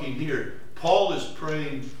not talking here. Paul is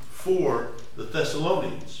praying for the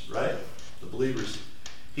Thessalonians, right? The believers.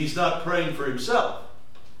 He's not praying for himself.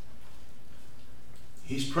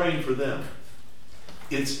 He's praying for them.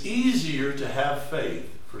 It's easier to have faith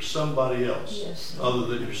for somebody else, yes, other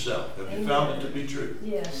than yourself. Have you found it to be true?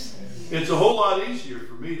 Yes. It's a whole lot easier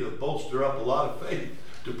for me to bolster up a lot of faith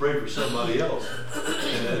to pray for somebody else.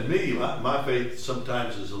 And me, my faith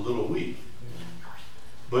sometimes is a little weak.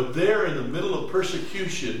 But they're in the middle of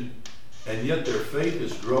persecution, and yet their faith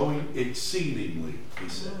is growing exceedingly, he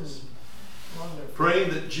says. Wonderful.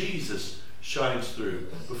 Praying that Jesus shines through.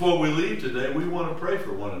 Before we leave today, we want to pray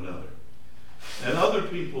for one another. And other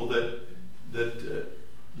people that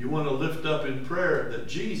you want to lift up in prayer, that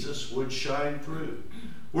Jesus would shine through.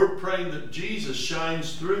 We're praying that Jesus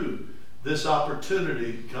shines through this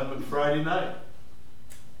opportunity coming Friday night.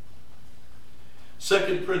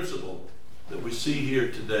 Second principle that we see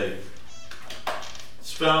here today.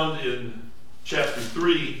 It's found in chapter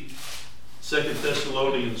 3, 2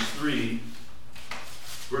 Thessalonians 3,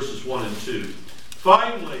 verses 1 and 2.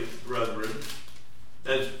 Finally, brethren,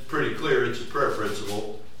 that's pretty clear, it's a prayer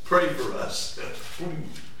principle, pray for us,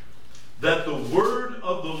 that the word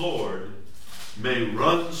of the Lord may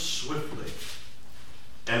run swiftly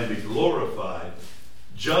and be glorified,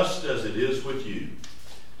 just as it is with you,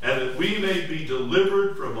 and that we may be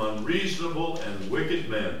delivered from unreasonable and wicked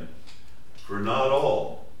men, for not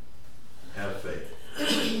all have faith.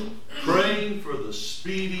 Praying for the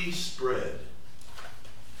speedy spread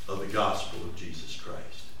of the gospel of Jesus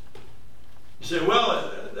Christ. You say,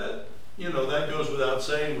 well, that goes without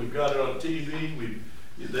saying. We've got it on TV.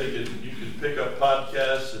 You can pick up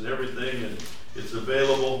podcasts and everything, and it's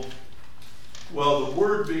available. Well, the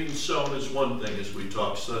word being sown is one thing, as we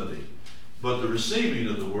talked Sunday. But the receiving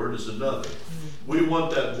of the word is another. We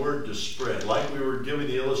want that word to spread. Like we were giving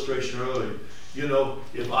the illustration earlier. You know,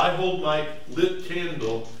 if I hold my lit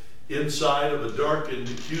candle inside of a darkened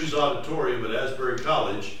Hughes auditorium at Asbury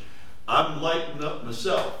College, I'm lighting up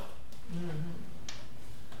myself.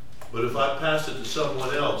 But if I pass it to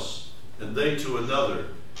someone else, and they to another,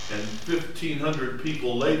 and 1,500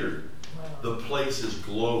 people later, the place is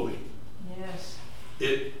glowing. Yes.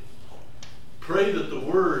 Pray that the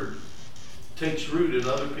word takes root in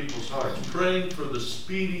other people's hearts. Praying for the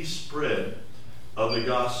speedy spread of the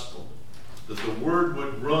gospel, that the word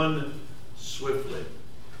would run swiftly.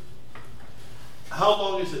 How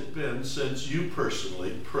long has it been since you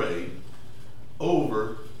personally prayed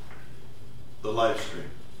over the live stream?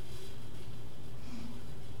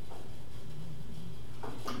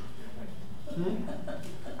 Didn't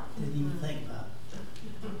even think about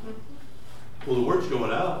it. Well, the word's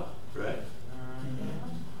going out, right?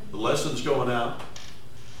 The lesson's going out.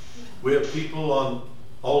 We have people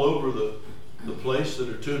all over the place that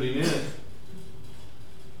are tuning in.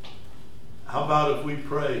 How about if we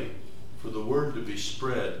pray for the word to be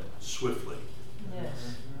spread swiftly?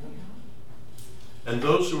 Yes. And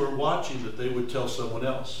those who are watching, that they would tell someone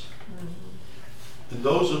else. And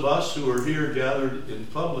those of us who are here gathered in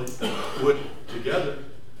public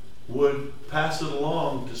would pass it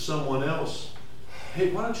along to someone else.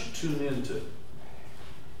 Hey, why don't you tune into?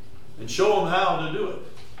 And show them how to do it.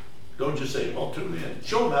 Don't just say, well, tune in.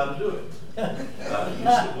 Show them how to do it. You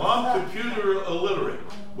say, well, I'm computer illiterate.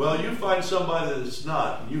 Well, you find somebody that's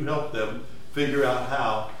not, and you help them figure out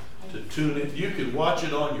how to tune in. You can watch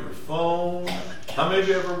it on your phone. How many of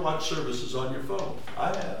you ever watched services on your phone?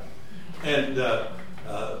 I have. And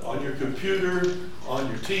on your computer, on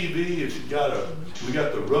your TV, if you we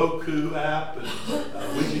got the Roku app, and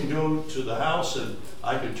we can go to the house and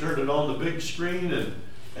I can turn it on the big screen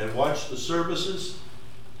and watch the services.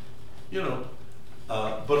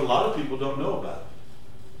 But a lot of people don't know about it.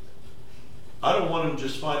 I don't want them to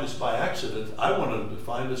just find us by accident. I want them to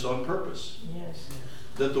find us on purpose. Yes.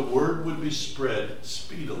 That the word would be spread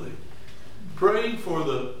speedily. Praying for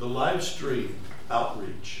the live stream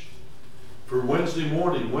outreach. For Wednesday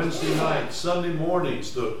morning, Wednesday night, Sunday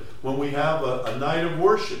mornings, when we have a night of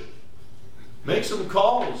worship. Make some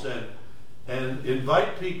calls and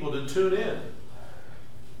invite people to tune in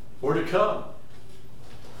or to come.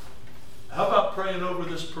 How about praying over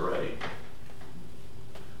this parade?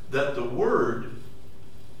 That the word,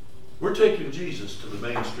 we're taking Jesus to the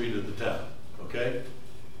main street of the town, okay?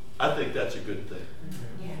 I think that's a good thing.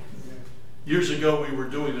 Yes. Years ago, we were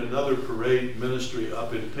doing another parade ministry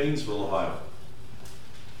up in Painesville, Ohio.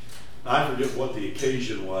 I forget what the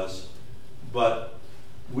occasion was, but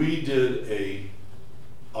we did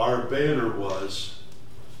our banner was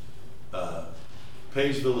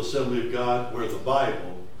Painesville Assembly of God, where the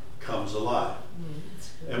Bible comes alive.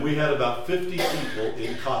 And we had about 50 people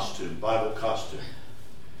in costume, Bible costume.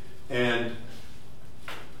 And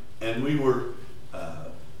we were,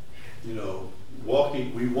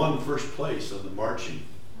 walking. We won first place on the marching.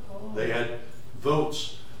 They had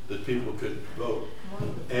votes that people could vote.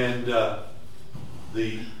 And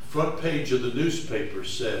the front page of the newspaper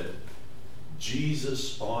said,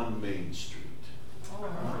 Jesus on Main Street.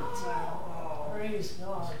 Praise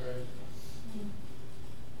God.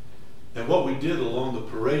 And what we did along the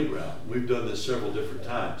parade route, we've done this several different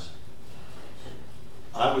times.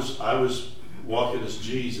 I was walking as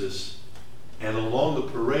Jesus, and along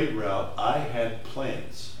the parade route, I had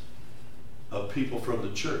plants of people from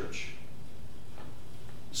the church.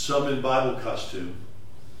 Some in Bible costume,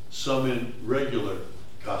 some in regular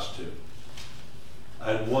costume.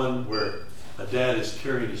 I had one where a dad is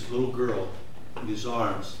carrying his little girl in his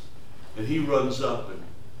arms, and he runs up and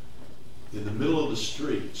in the middle of the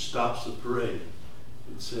street stops the parade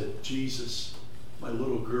and said, Jesus, my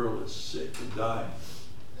little girl is sick and dying.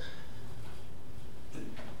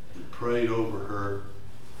 And prayed over her,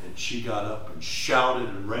 and she got up and shouted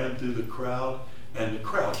and ran through the crowd, and the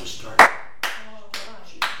crowd just started.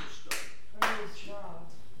 Praise God.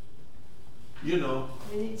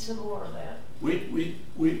 We need some more of that.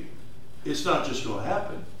 It's not just going to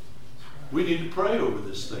happen. We need to pray over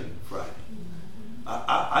this thing Friday.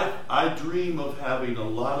 I dream of having a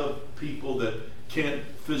lot of people that can't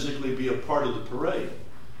physically be a part of the parade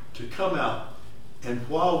to come out, and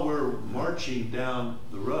while we're marching down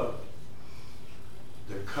the road,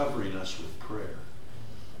 they're covering us with prayer.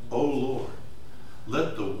 Oh Lord,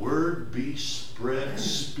 let the word be spread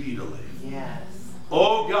speedily. Yes.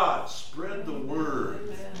 Oh God, spread the word.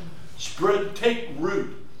 Amen. Take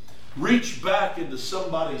root. Reach back into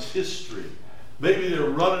somebody's history. Maybe they're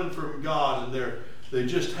running from God and they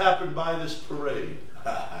just happened by this parade.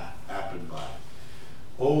 Happened by.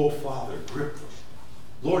 Oh, Father, grip them.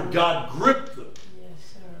 Lord God, grip them.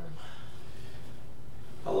 Yes, sir.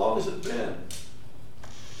 How long has it been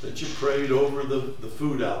that you prayed over the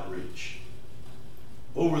food outreach?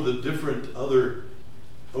 Over the different over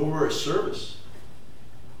a service?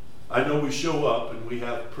 I know we show up and we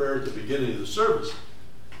have prayer at the beginning of the service.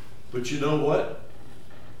 But you know what?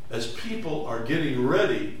 As people are getting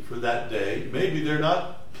ready for that day, maybe they're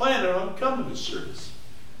not planning on coming to service.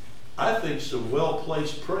 I think some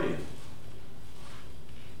well-placed praying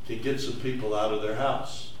can get some people out of their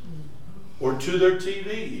house or to their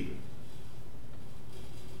TV even.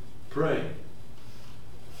 Praying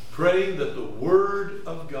that the Word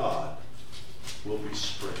of God will be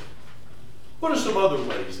spread. What are some other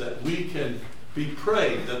ways that we can be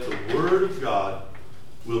praying that the Word of God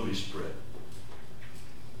will be spread?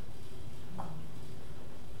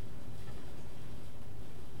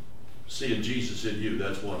 seeing Jesus in you,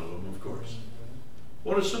 that's one of them, of course.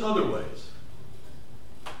 What are some other ways?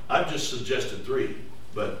 I've just suggested 3,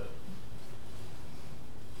 but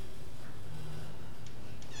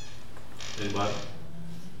anybody?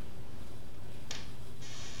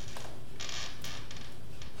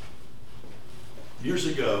 Years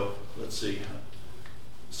ago, let's see,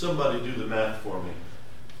 somebody do the math for me.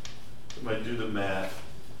 Somebody do the math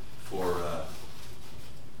for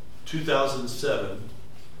 2007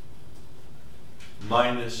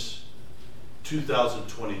 minus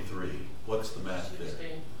 2023. What's the math there?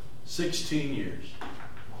 16 years.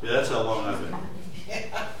 Yeah, that's how long I've been.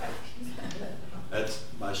 That's,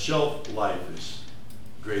 my shelf life is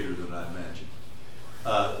greater than I imagined.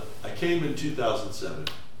 I came in 2007,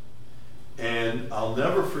 and I'll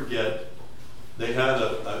never forget, they had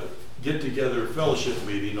a get-together fellowship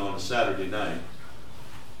meeting on a Saturday night,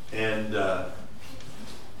 and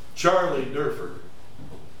Charlie Durford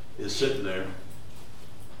is sitting there,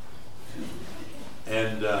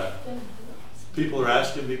 and people are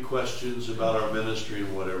asking me questions about our ministry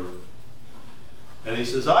and whatever. And he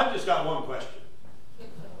says, I just got one question.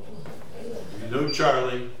 You know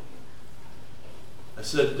Charlie? I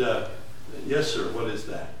said, yes, sir, what is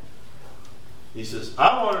that? He says,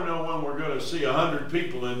 I want to know when we're going to see 100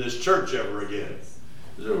 people in this church ever again.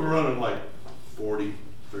 We're running like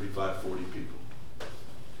 35, 40 people.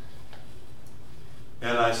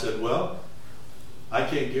 And I said, well, I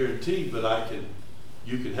can't guarantee, but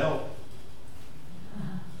you can help.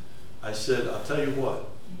 I said, I'll tell you what.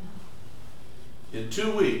 In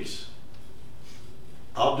 2 weeks,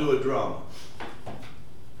 I'll do a drama.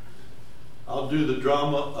 I'll do the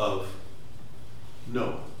drama of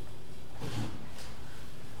Noah.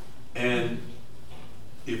 And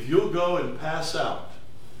if you'll go and pass out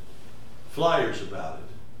flyers about it,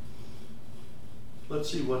 let's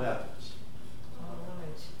see what happens. All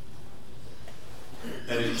right.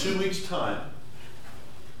 And in 2 weeks' time,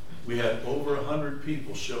 we had over 100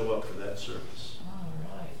 people show up for that service. All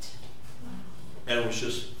right. And it was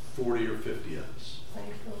just 40 or 50 of us.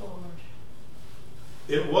 Thank the Lord.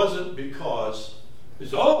 It wasn't because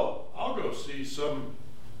it's, oh, I'll go see some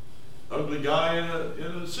ugly guy in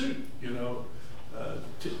a suit, doing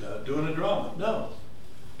a drama. No.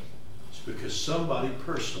 It's because somebody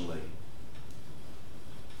personally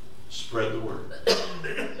spread the word. Lord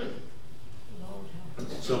help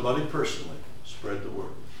us. Somebody personally spread the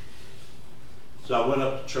word. So I went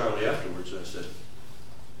up to Charlie afterwards and I said,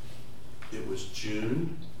 it was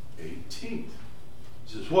June 18th. He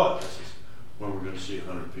says, what? I says, when we're going to see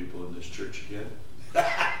 100 people in this church again.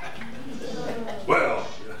 Well,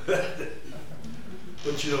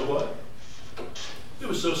 but you know what? It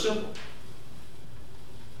was so simple.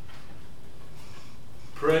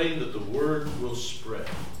 Praying that the word will spread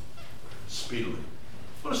speedily.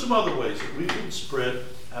 What are some other ways that we can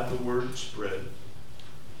have the word spread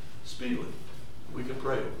speedily? We can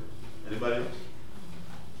pray over. Anybody else?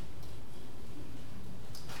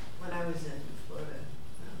 When I was in Florida,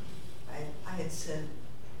 I had sent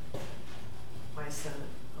my son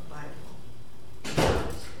a Bible on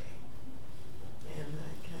Father's Day. And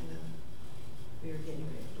we were getting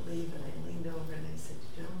ready to leave, and I leaned over and I said,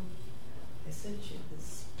 Joan, I sent you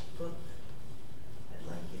this book. I'd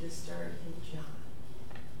like you to start in John.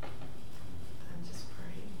 I'm just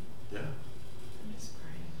praying. Yeah. I'm just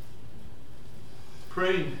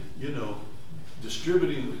Praying, praying.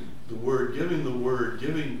 distributing the word,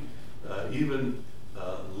 giving even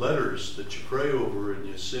letters that you pray over and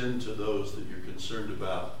you send to those that you're concerned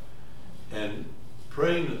about, and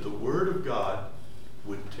praying that the word of God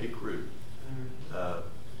would take root.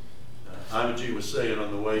 Imogene was saying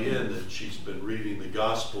on the way in that she's been reading the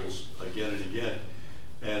Gospels again and again,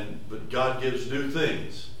 but God gives new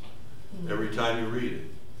things every time you read it.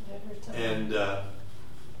 Every time. And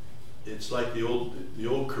it's like the old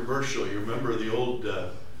commercial. You remember the old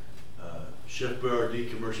Chef Boyardee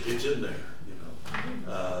commercial? It's in there,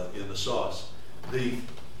 in the sauce.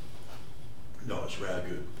 No, it's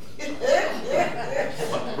ragu.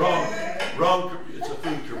 Wrong. It's a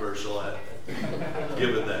food commercial.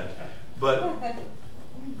 Given that, but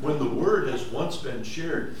when the word has once been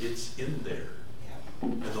shared, it's in there,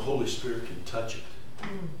 and the Holy Spirit can touch it.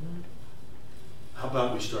 How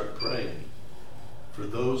about we start praying for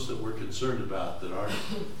those that we're concerned about that aren't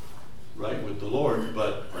right with the Lord,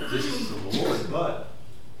 but are distant from the Lord, but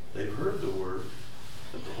they've heard the word,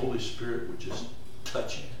 that the Holy Spirit would just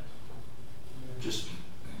touch it. Just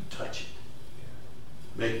touch it.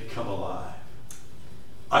 Make it come alive.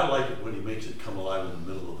 I like it when he makes it come alive in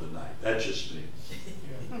the middle of the night. That's just me.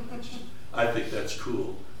 I think that's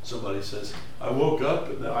cool. Somebody says, I woke up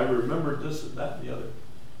and I remembered this and that and the other.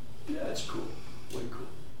 Yeah, it's cool. Way cool.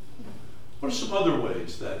 What are some other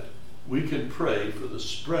ways that we can pray for the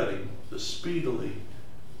speedily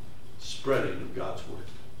spreading of God's word?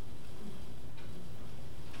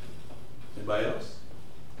 Anybody else?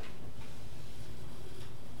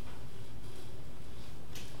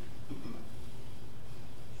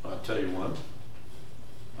 I'll tell you one.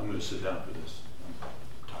 I'm going to sit down for this. I'm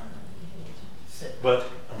tired. Sit. But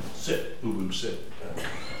sit. Ooh, sit.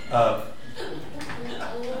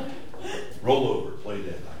 Roll over. Play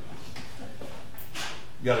dead.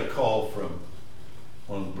 Got a call from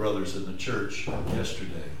one of the brothers in the church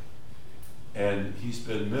yesterday, and he's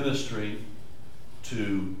been ministering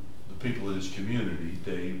to the people in his community,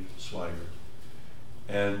 Dave Swiger.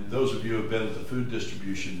 And those of you who have been at the food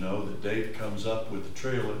distribution know that Dave comes up with a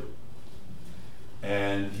trailer,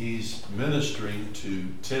 and he's ministering to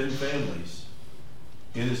 10 families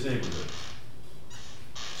in his neighborhood.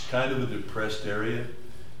 It's kind of a depressed area,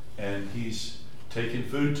 and he's taking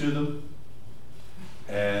food to them.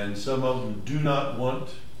 And some of them do not want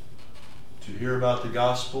to hear about the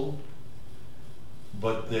gospel,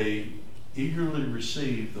 but they eagerly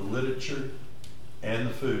receive the literature and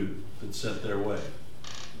the food that's sent their way.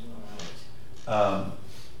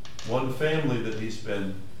 One family that he's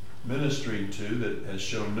been ministering to that has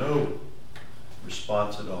shown no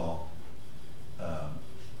response at all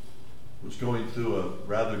was going through a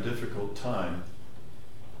rather difficult time,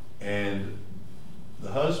 and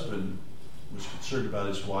the husband was concerned about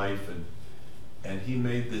his wife, and he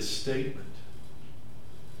made this statement,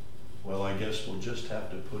 well, I guess we'll just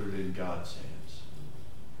have to put it in God's hands.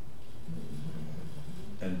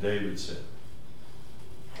 And David said,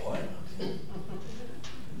 what? I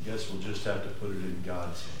guess we'll just have to put it in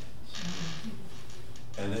God's hands.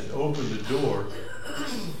 And it opened the door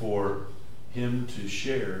for him to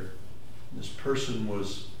share. This person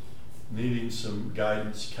was needing some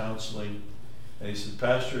guidance, counseling. And he said,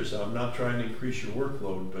 Pastor, I'm not trying to increase your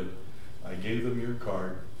workload, but I gave them your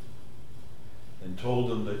card and told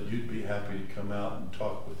them that you'd be happy to come out and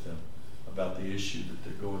talk with them about the issue that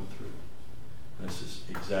they're going through. And this is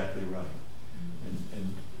exactly right.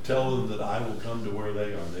 And tell them that I will come to where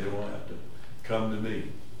they are. They don't have to come to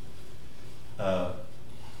me.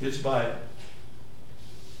 It's by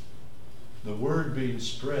the word being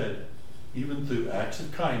spread, even through acts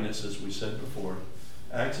of kindness, as we said before,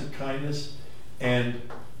 acts of kindness, and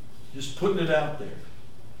just putting it out there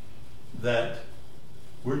that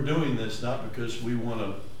we're doing this not because we want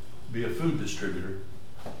to be a food distributor.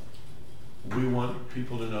 We want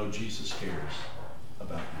people to know Jesus cares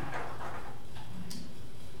about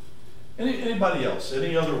you. Anybody else?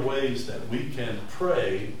 Any other ways that we can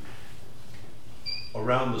pray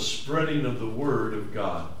around the spreading of the word of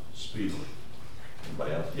God speedily?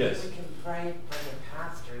 Anybody else? Yes. We can pray for the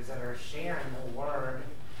pastors that are sharing the word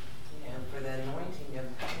and for the anointing of, you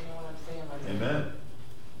know what I'm saying? Like, Amen.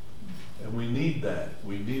 And we need that.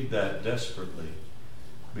 We need that desperately.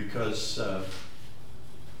 Because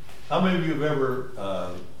how many of you have ever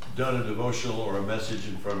done a devotional or a message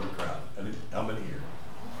in front of a crowd? How many here?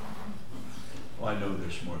 Well, I know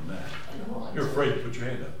there's more than that. You're afraid to put your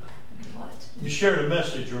hand up. What? You shared a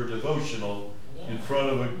message or a devotional in front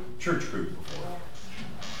of a church group before.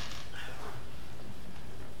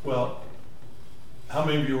 Well, how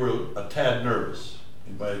many of you were a tad nervous?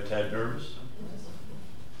 Anybody a tad nervous?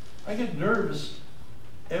 I get nervous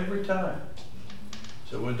every time.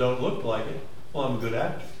 So when it don't look like it, well, I'm a good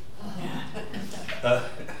actor.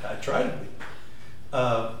 I try to be.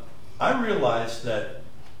 I realize that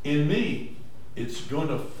in me, it's going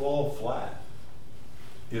to fall flat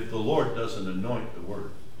if the Lord doesn't anoint the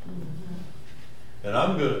word. And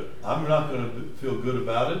I'm not going to feel good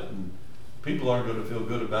about it, and people aren't going to feel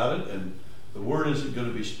good about it, and the word isn't going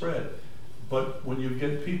to be spread. But when you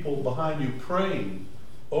get people behind you praying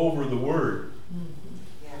over the word,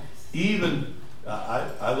 yes. even,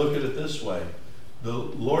 I look at it this way, the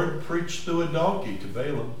Lord preached through a donkey to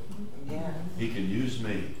Balaam. Yes. He can use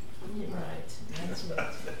me. Right. That's right.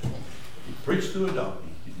 He preached through a donkey.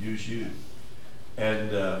 He can use you.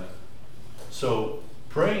 And so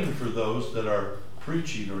praying for those that are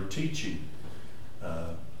preaching or teaching.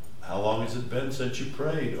 How long has it been since you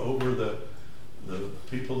prayed over the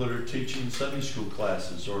people that are teaching Sunday school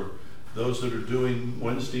classes or those that are doing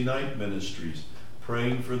Wednesday night ministries,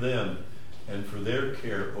 praying for them and for their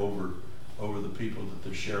care over the people that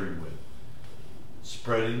they're sharing with.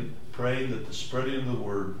 Praying that the spreading of the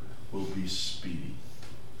word will be speedy.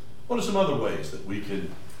 What are some other ways that we can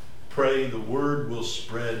pray the word will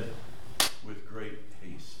spread with great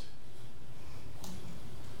haste?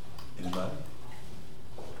 Anybody?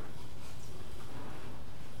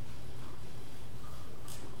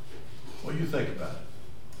 think about it.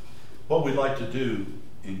 What we'd like to do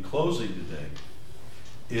in closing today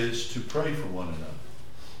is to pray for one another.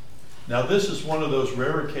 Now, this is one of those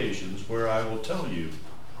rare occasions where I will tell you,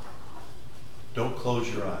 don't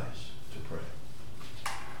close your eyes to pray.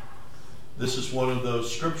 This is one of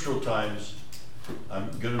those scriptural times I'm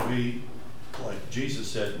going to be, like Jesus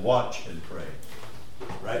said, watch and pray.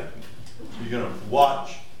 Right? You're going to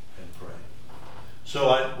watch and pray. So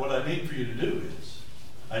what I need for you to do is,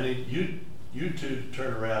 I need you two to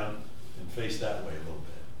turn around and face that way a little bit.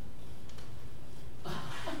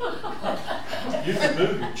 You can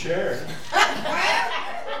move your chair.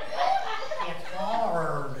 It's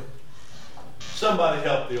hard. Somebody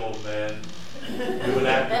help the old man do an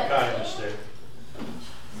act of kindness there.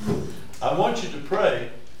 I want you to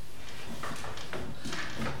pray,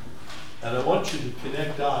 and I want you to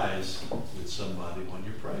connect eyes with somebody when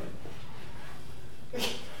you're praying.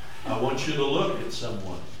 I want you to look at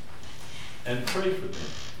someone and pray for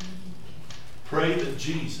them. Pray that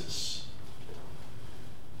Jesus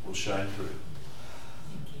will shine through.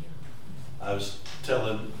 I was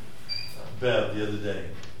telling Bev the other day,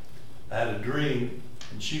 I had a dream,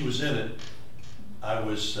 and she was in it. I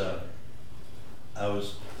was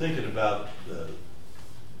thinking about the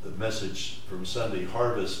message from Sunday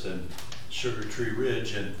Harvest and Sugar Tree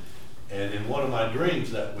Ridge, and in one of my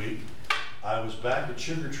dreams that week, I was back at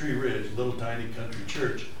Sugar Tree Ridge, little tiny country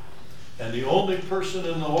church, and the only person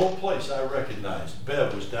in the whole place I recognized,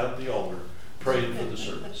 Bev, was down at the altar praying for the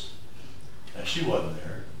service. Now, she wasn't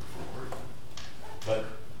there before,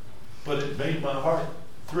 but it made my heart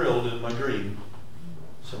thrilled in my dream.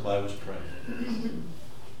 Somebody was praying.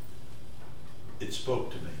 It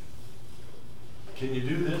spoke to me. Can you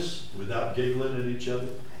do this without giggling at each other?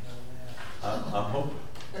 I'm hoping.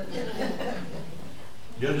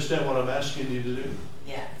 You understand what I'm asking you to do?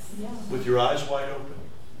 Yes. With your eyes wide open,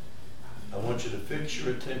 I want you to fix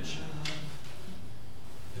your attention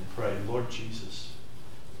and pray, Lord Jesus,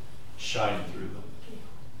 shine through them.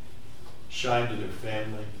 Shine to their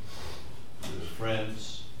family, to their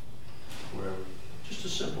friends, wherever. Just a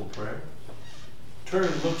simple prayer. Turn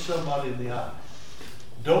and look somebody in the eye.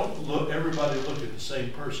 Don't look everybody look at the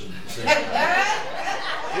same person at the same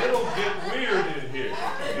time. It'll get weird in here.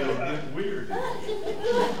 It'll get weird in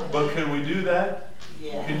here. But can we do that?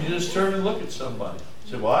 Yeah. Can you just turn and look at somebody?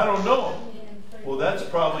 Say, well, I don't know them. Well, that's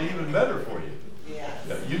probably even better for you. Yes.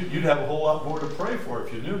 Yeah, you'd have a whole lot more to pray for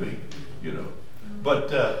if you knew me, you know.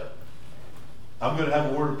 But I'm going to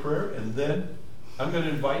have a word of prayer, and then I'm going to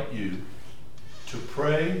invite you to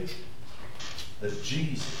pray that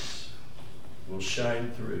Jesus will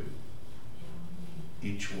shine through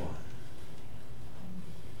each one.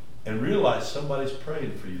 And realize somebody's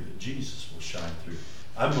praying for you that Jesus will shine through.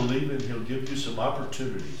 I'm believing he'll give you some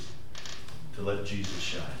opportunities to let Jesus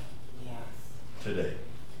shine today.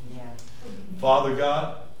 Yes. Father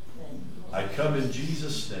God, I come in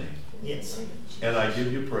Jesus' name. Yes. And I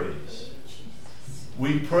give you praise.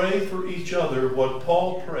 We pray for each other what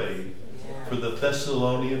Paul prayed for the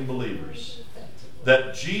Thessalonian believers.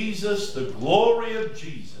 That Jesus, the glory of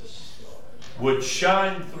Jesus, would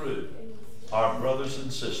shine through our brothers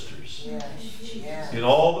and sisters in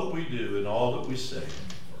all that we do, in all that we say.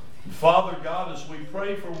 And Father God, as we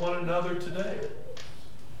pray for one another today,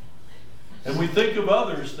 and we think of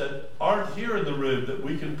others that aren't here in the room that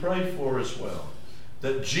we can pray for as well,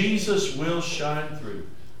 that Jesus will shine through.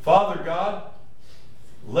 Father God,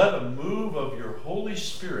 let a move of your Holy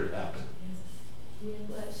Spirit happen.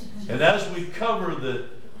 And as we cover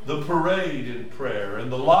the parade in prayer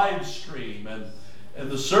and the live stream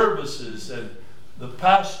and the services and the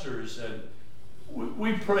pastors, and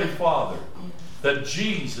we pray, Father, that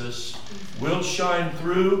Jesus will shine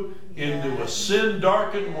through into a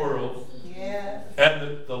sin-darkened world, and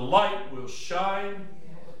that the light will shine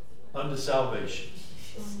unto salvation.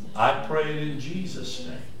 I pray it in Jesus'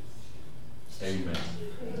 name. Amen.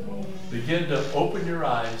 Begin to open your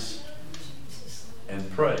eyes and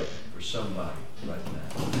pray for somebody right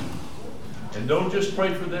now. And don't just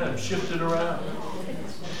pray for them. Shift it around.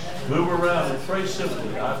 Move around and pray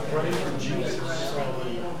simply. I pray for Jesus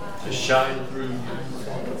to shine through you.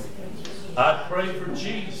 I pray for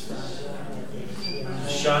Jesus to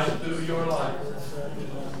shine through your life.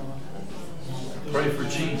 Pray for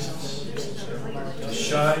Jesus to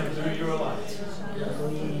shine through your life.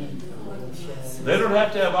 They don't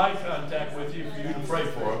have to have eye contact with you for you to pray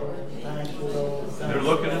for them. And they're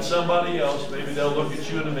looking at somebody else. Maybe they'll look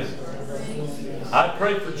at you in a minute. I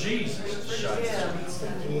pray for Jesus to shine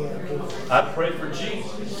through. I pray for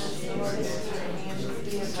Jesus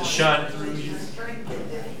to shine through you.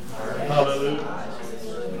 Hallelujah.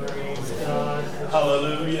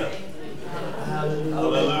 Hallelujah.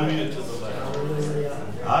 Hallelujah to the Lamb.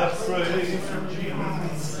 I pray for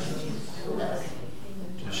Jesus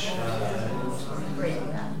to shine.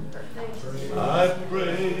 I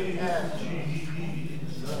pray for Jesus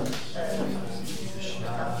to shine.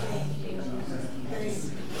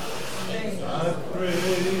 I pray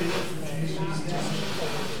for Jesus to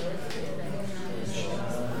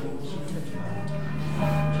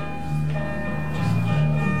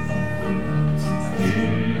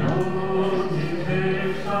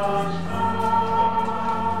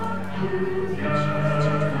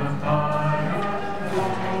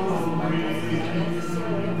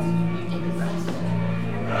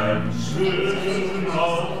and soon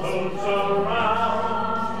all hopes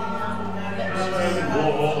around and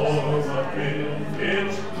warm up in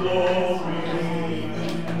its glory.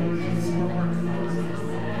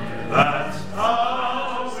 That's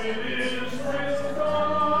how it is with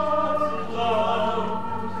God's love.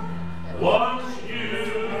 Once you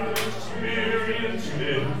experience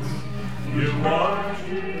it, you want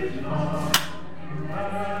to know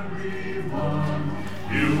everyone.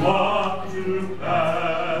 You want to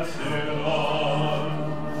pass it on.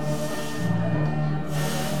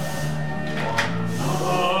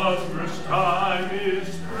 Wondrous time is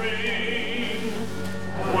spring,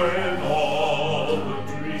 when all the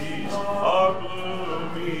trees are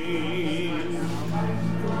blooming.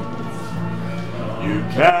 You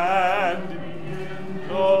can begin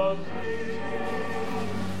God's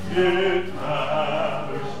it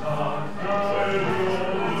matters not where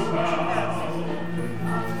you're bound.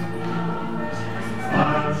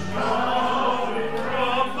 I'm shouting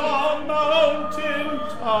from the mountain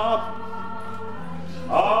top.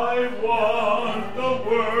 I want the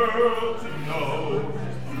world to know.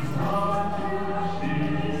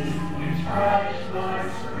 These Christ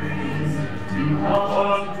like streams, you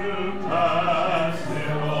want to pass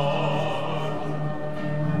it on.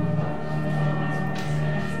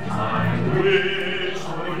 I wish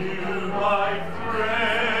for you, my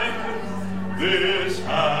friend, this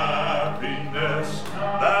happiness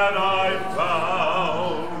that I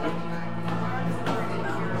found.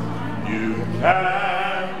 You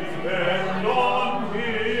can depend on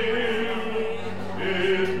Him.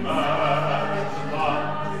 It matters not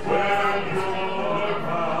where you're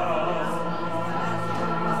bound.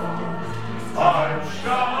 I'm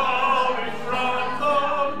shouting from the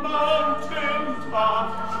mountain top.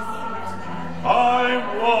 I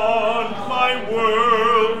want my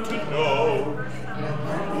world to know,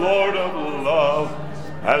 Lord of love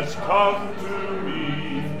has come to me.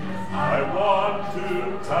 I want to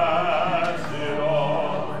pass it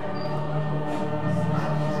on.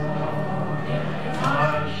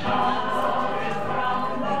 I'm shouting from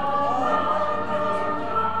the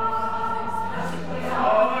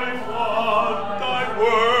I want thy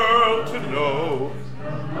world to know,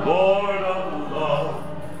 Lord of love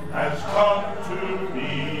has come to me.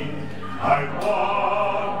 I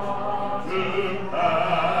want to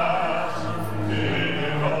pass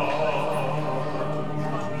it on.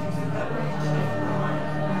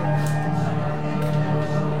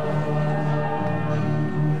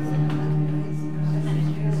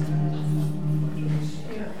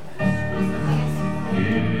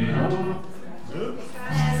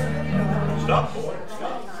 Stop, boy.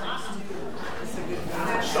 Stop.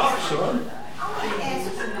 Stop, son.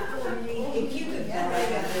 If you could pray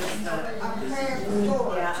a prayer for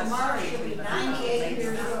Dora, tomorrow she'll be 98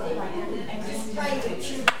 years old, and just pray that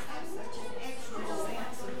you have such an extra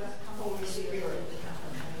sense of the Holy Spirit.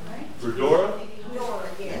 For Dora? Dora,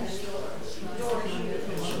 yes. Dora, she'll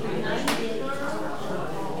be 98 years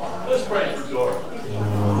old. Let's pray for Dora.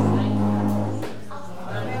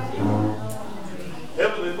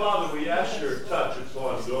 Heavenly Father, we ask your touch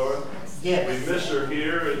upon Dora. Yes. We miss her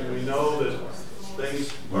here, and we know that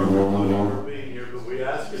things are precluding her being here, but we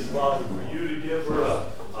ask, Father, for you to give her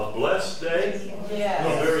a blessed day,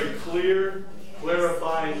 a very clear,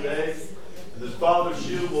 clarifying day. And that, Father,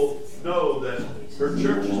 she will know that her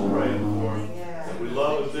church is praying for her, that we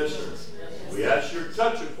love and miss her. We ask your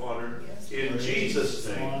touch upon her in Jesus'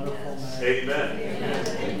 name. Amen.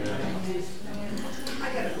 I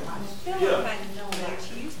got a question. Yeah.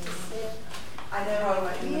 She used to sit. I know.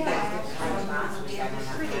 Yeah.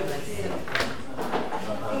 Pretty good.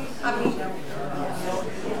 I mean,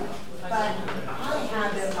 But I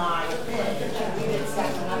have in my bed that we did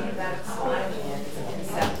second under that slide in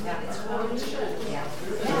September.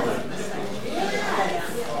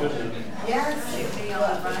 Yes.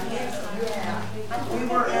 Yeah. We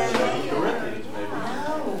were in. Corinthians, maybe.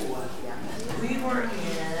 No. We were in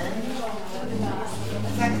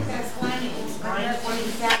 2 Thessalonians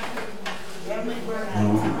 9:27. Then we were in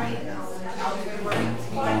Titus.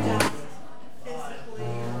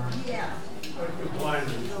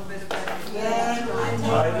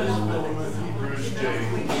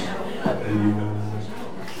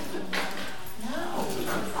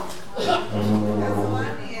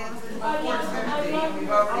 one is before 17, we've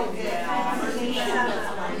already did.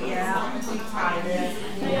 Yeah.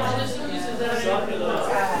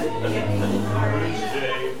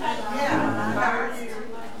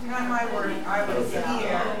 Time I worked, I was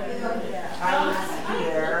here.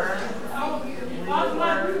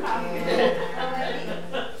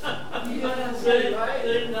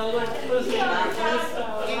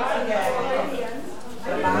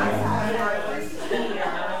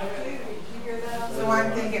 So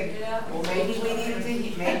I'm thinking, well, maybe we need to, maybe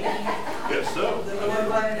Guess so. the Lord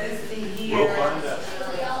wanted us to be here. We'll find out.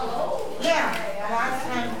 Yeah, last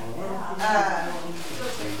time,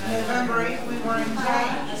 November 8th, we were in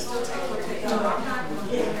James.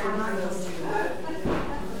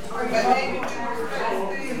 But maybe we were supposed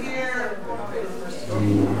to be here.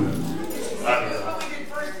 I don't know. We did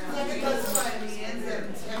first and second Thessalonians and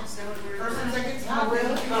first and second Timothy.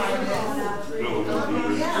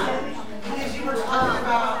 Yeah, because you were talking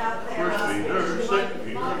about. First Peter, second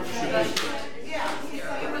Peter, should be. Yeah,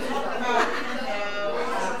 you were talking about,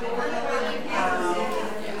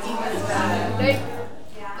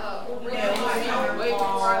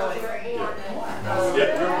 Yeah,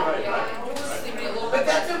 you're right. but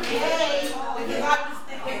that's okay, because I was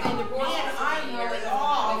thinking, man, I'm really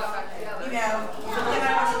off, you know, so then I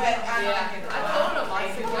was like, I'm thinking, I told him, I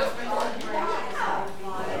said, go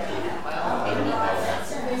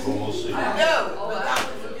So we'll see. no, but that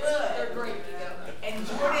was good. They're great together. And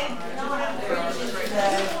Jordan preaches the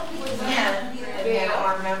hymn, and they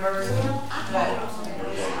are members, but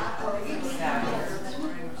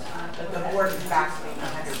the board is backing me 100%.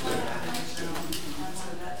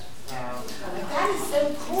 That is so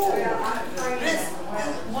cool.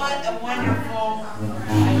 What a wonderful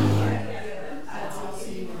idea.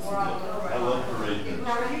 I love parade.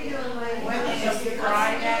 When is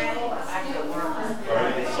Friday? After work.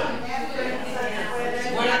 Friday the 2nd.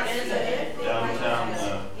 What is it? Downtown,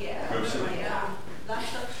 Grove City.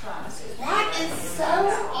 That is so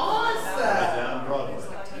Right awesome. down Broadway.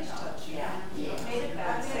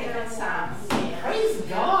 Praise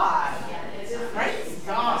God. Praise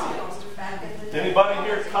God. Anybody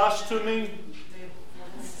here costuming?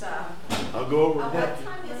 I'll go over that.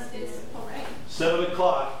 7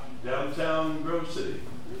 o'clock, downtown Grove City.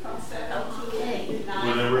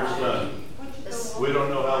 Whenever it's done. We don't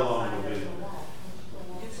know how long it'll be.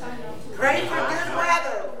 Pray for good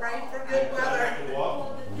weather. Pray for good weather.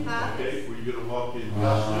 Walk? Okay, were you gonna walk in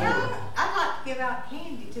costume? I'd like to give out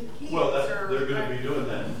candy to the kids. Well, or- they're gonna be doing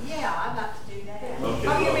that. Yeah, I'd like to do that. Okay, Oh, you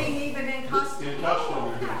well, mean even in costume? in costume,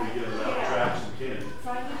 they're gonna be giving out tracts and candy. So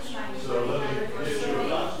let me get you a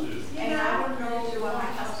costume. And I don't know what my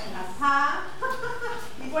costume is. Huh?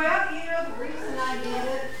 Well, you know, the reason I did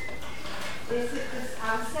it is because I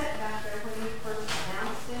sat back there when you first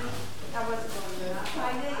announced it. I wasn't going to do it.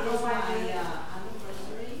 I did. It was my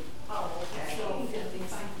anniversary. Oh, okay. So,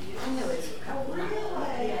 I know it's. Oh,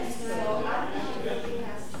 really? Yes. So, I don't know if it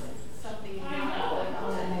has something in it.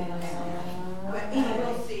 But anyway,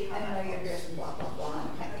 we'll see. I know you're dressed blah, blah,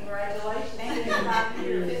 blah. Congratulations. Thank you. 5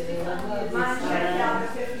 years. Mine's down to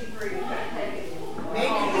 53.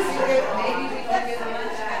 Maybe we can get a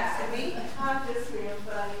lunch next week. I'm just being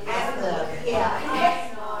funny. At the,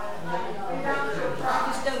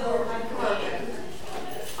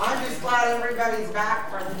 I'm just glad everybody's back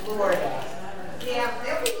from Florida. Yeah,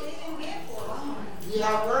 they'll be leaving here for long.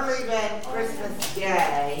 Yeah, we're leaving Christmas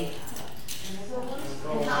Day.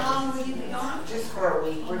 How long will you be gone? Just for a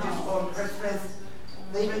week. We're just going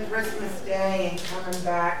leaving Christmas Day and coming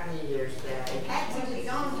back New Year's Day. Cats will be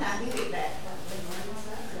gone time you get back.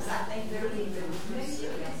 Because I think they're leaving.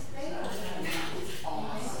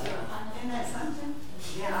 Isn't that something?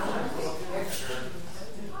 Yeah, I'm gonna take a picture.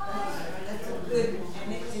 That's a good,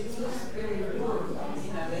 and it looks very good. You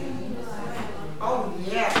know, they need to say. Oh,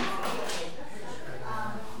 yeah.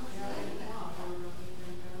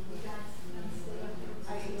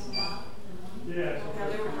 Yeah.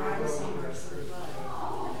 They were driving somewhere.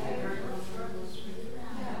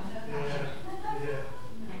 Yeah.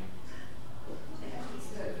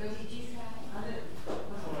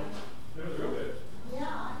 It was real good.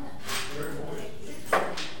 Very moist.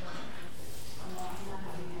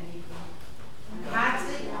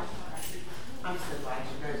 Patsy? I'm so glad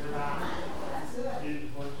you guys are back. Stay away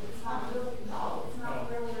from it.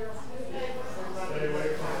 Stay away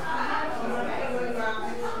from it.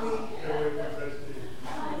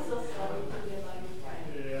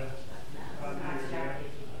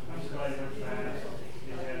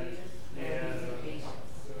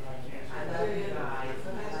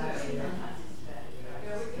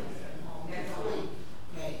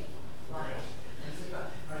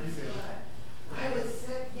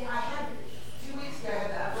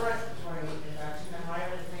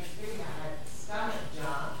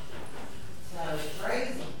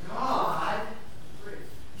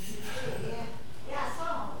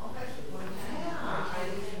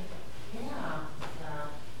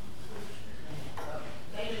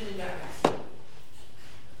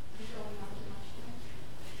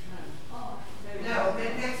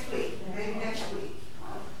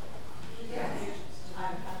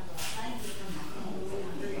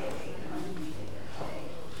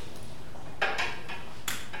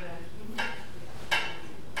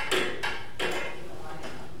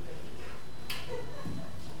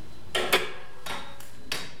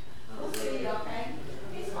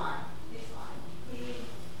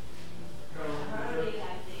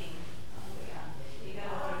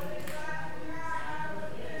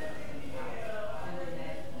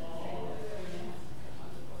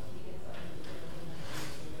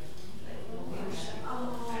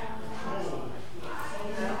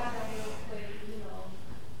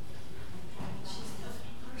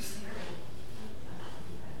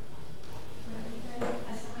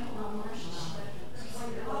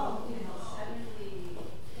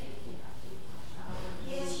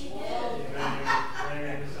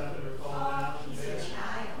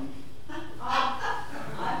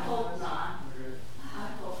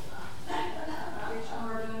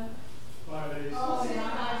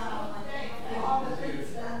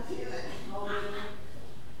 to it.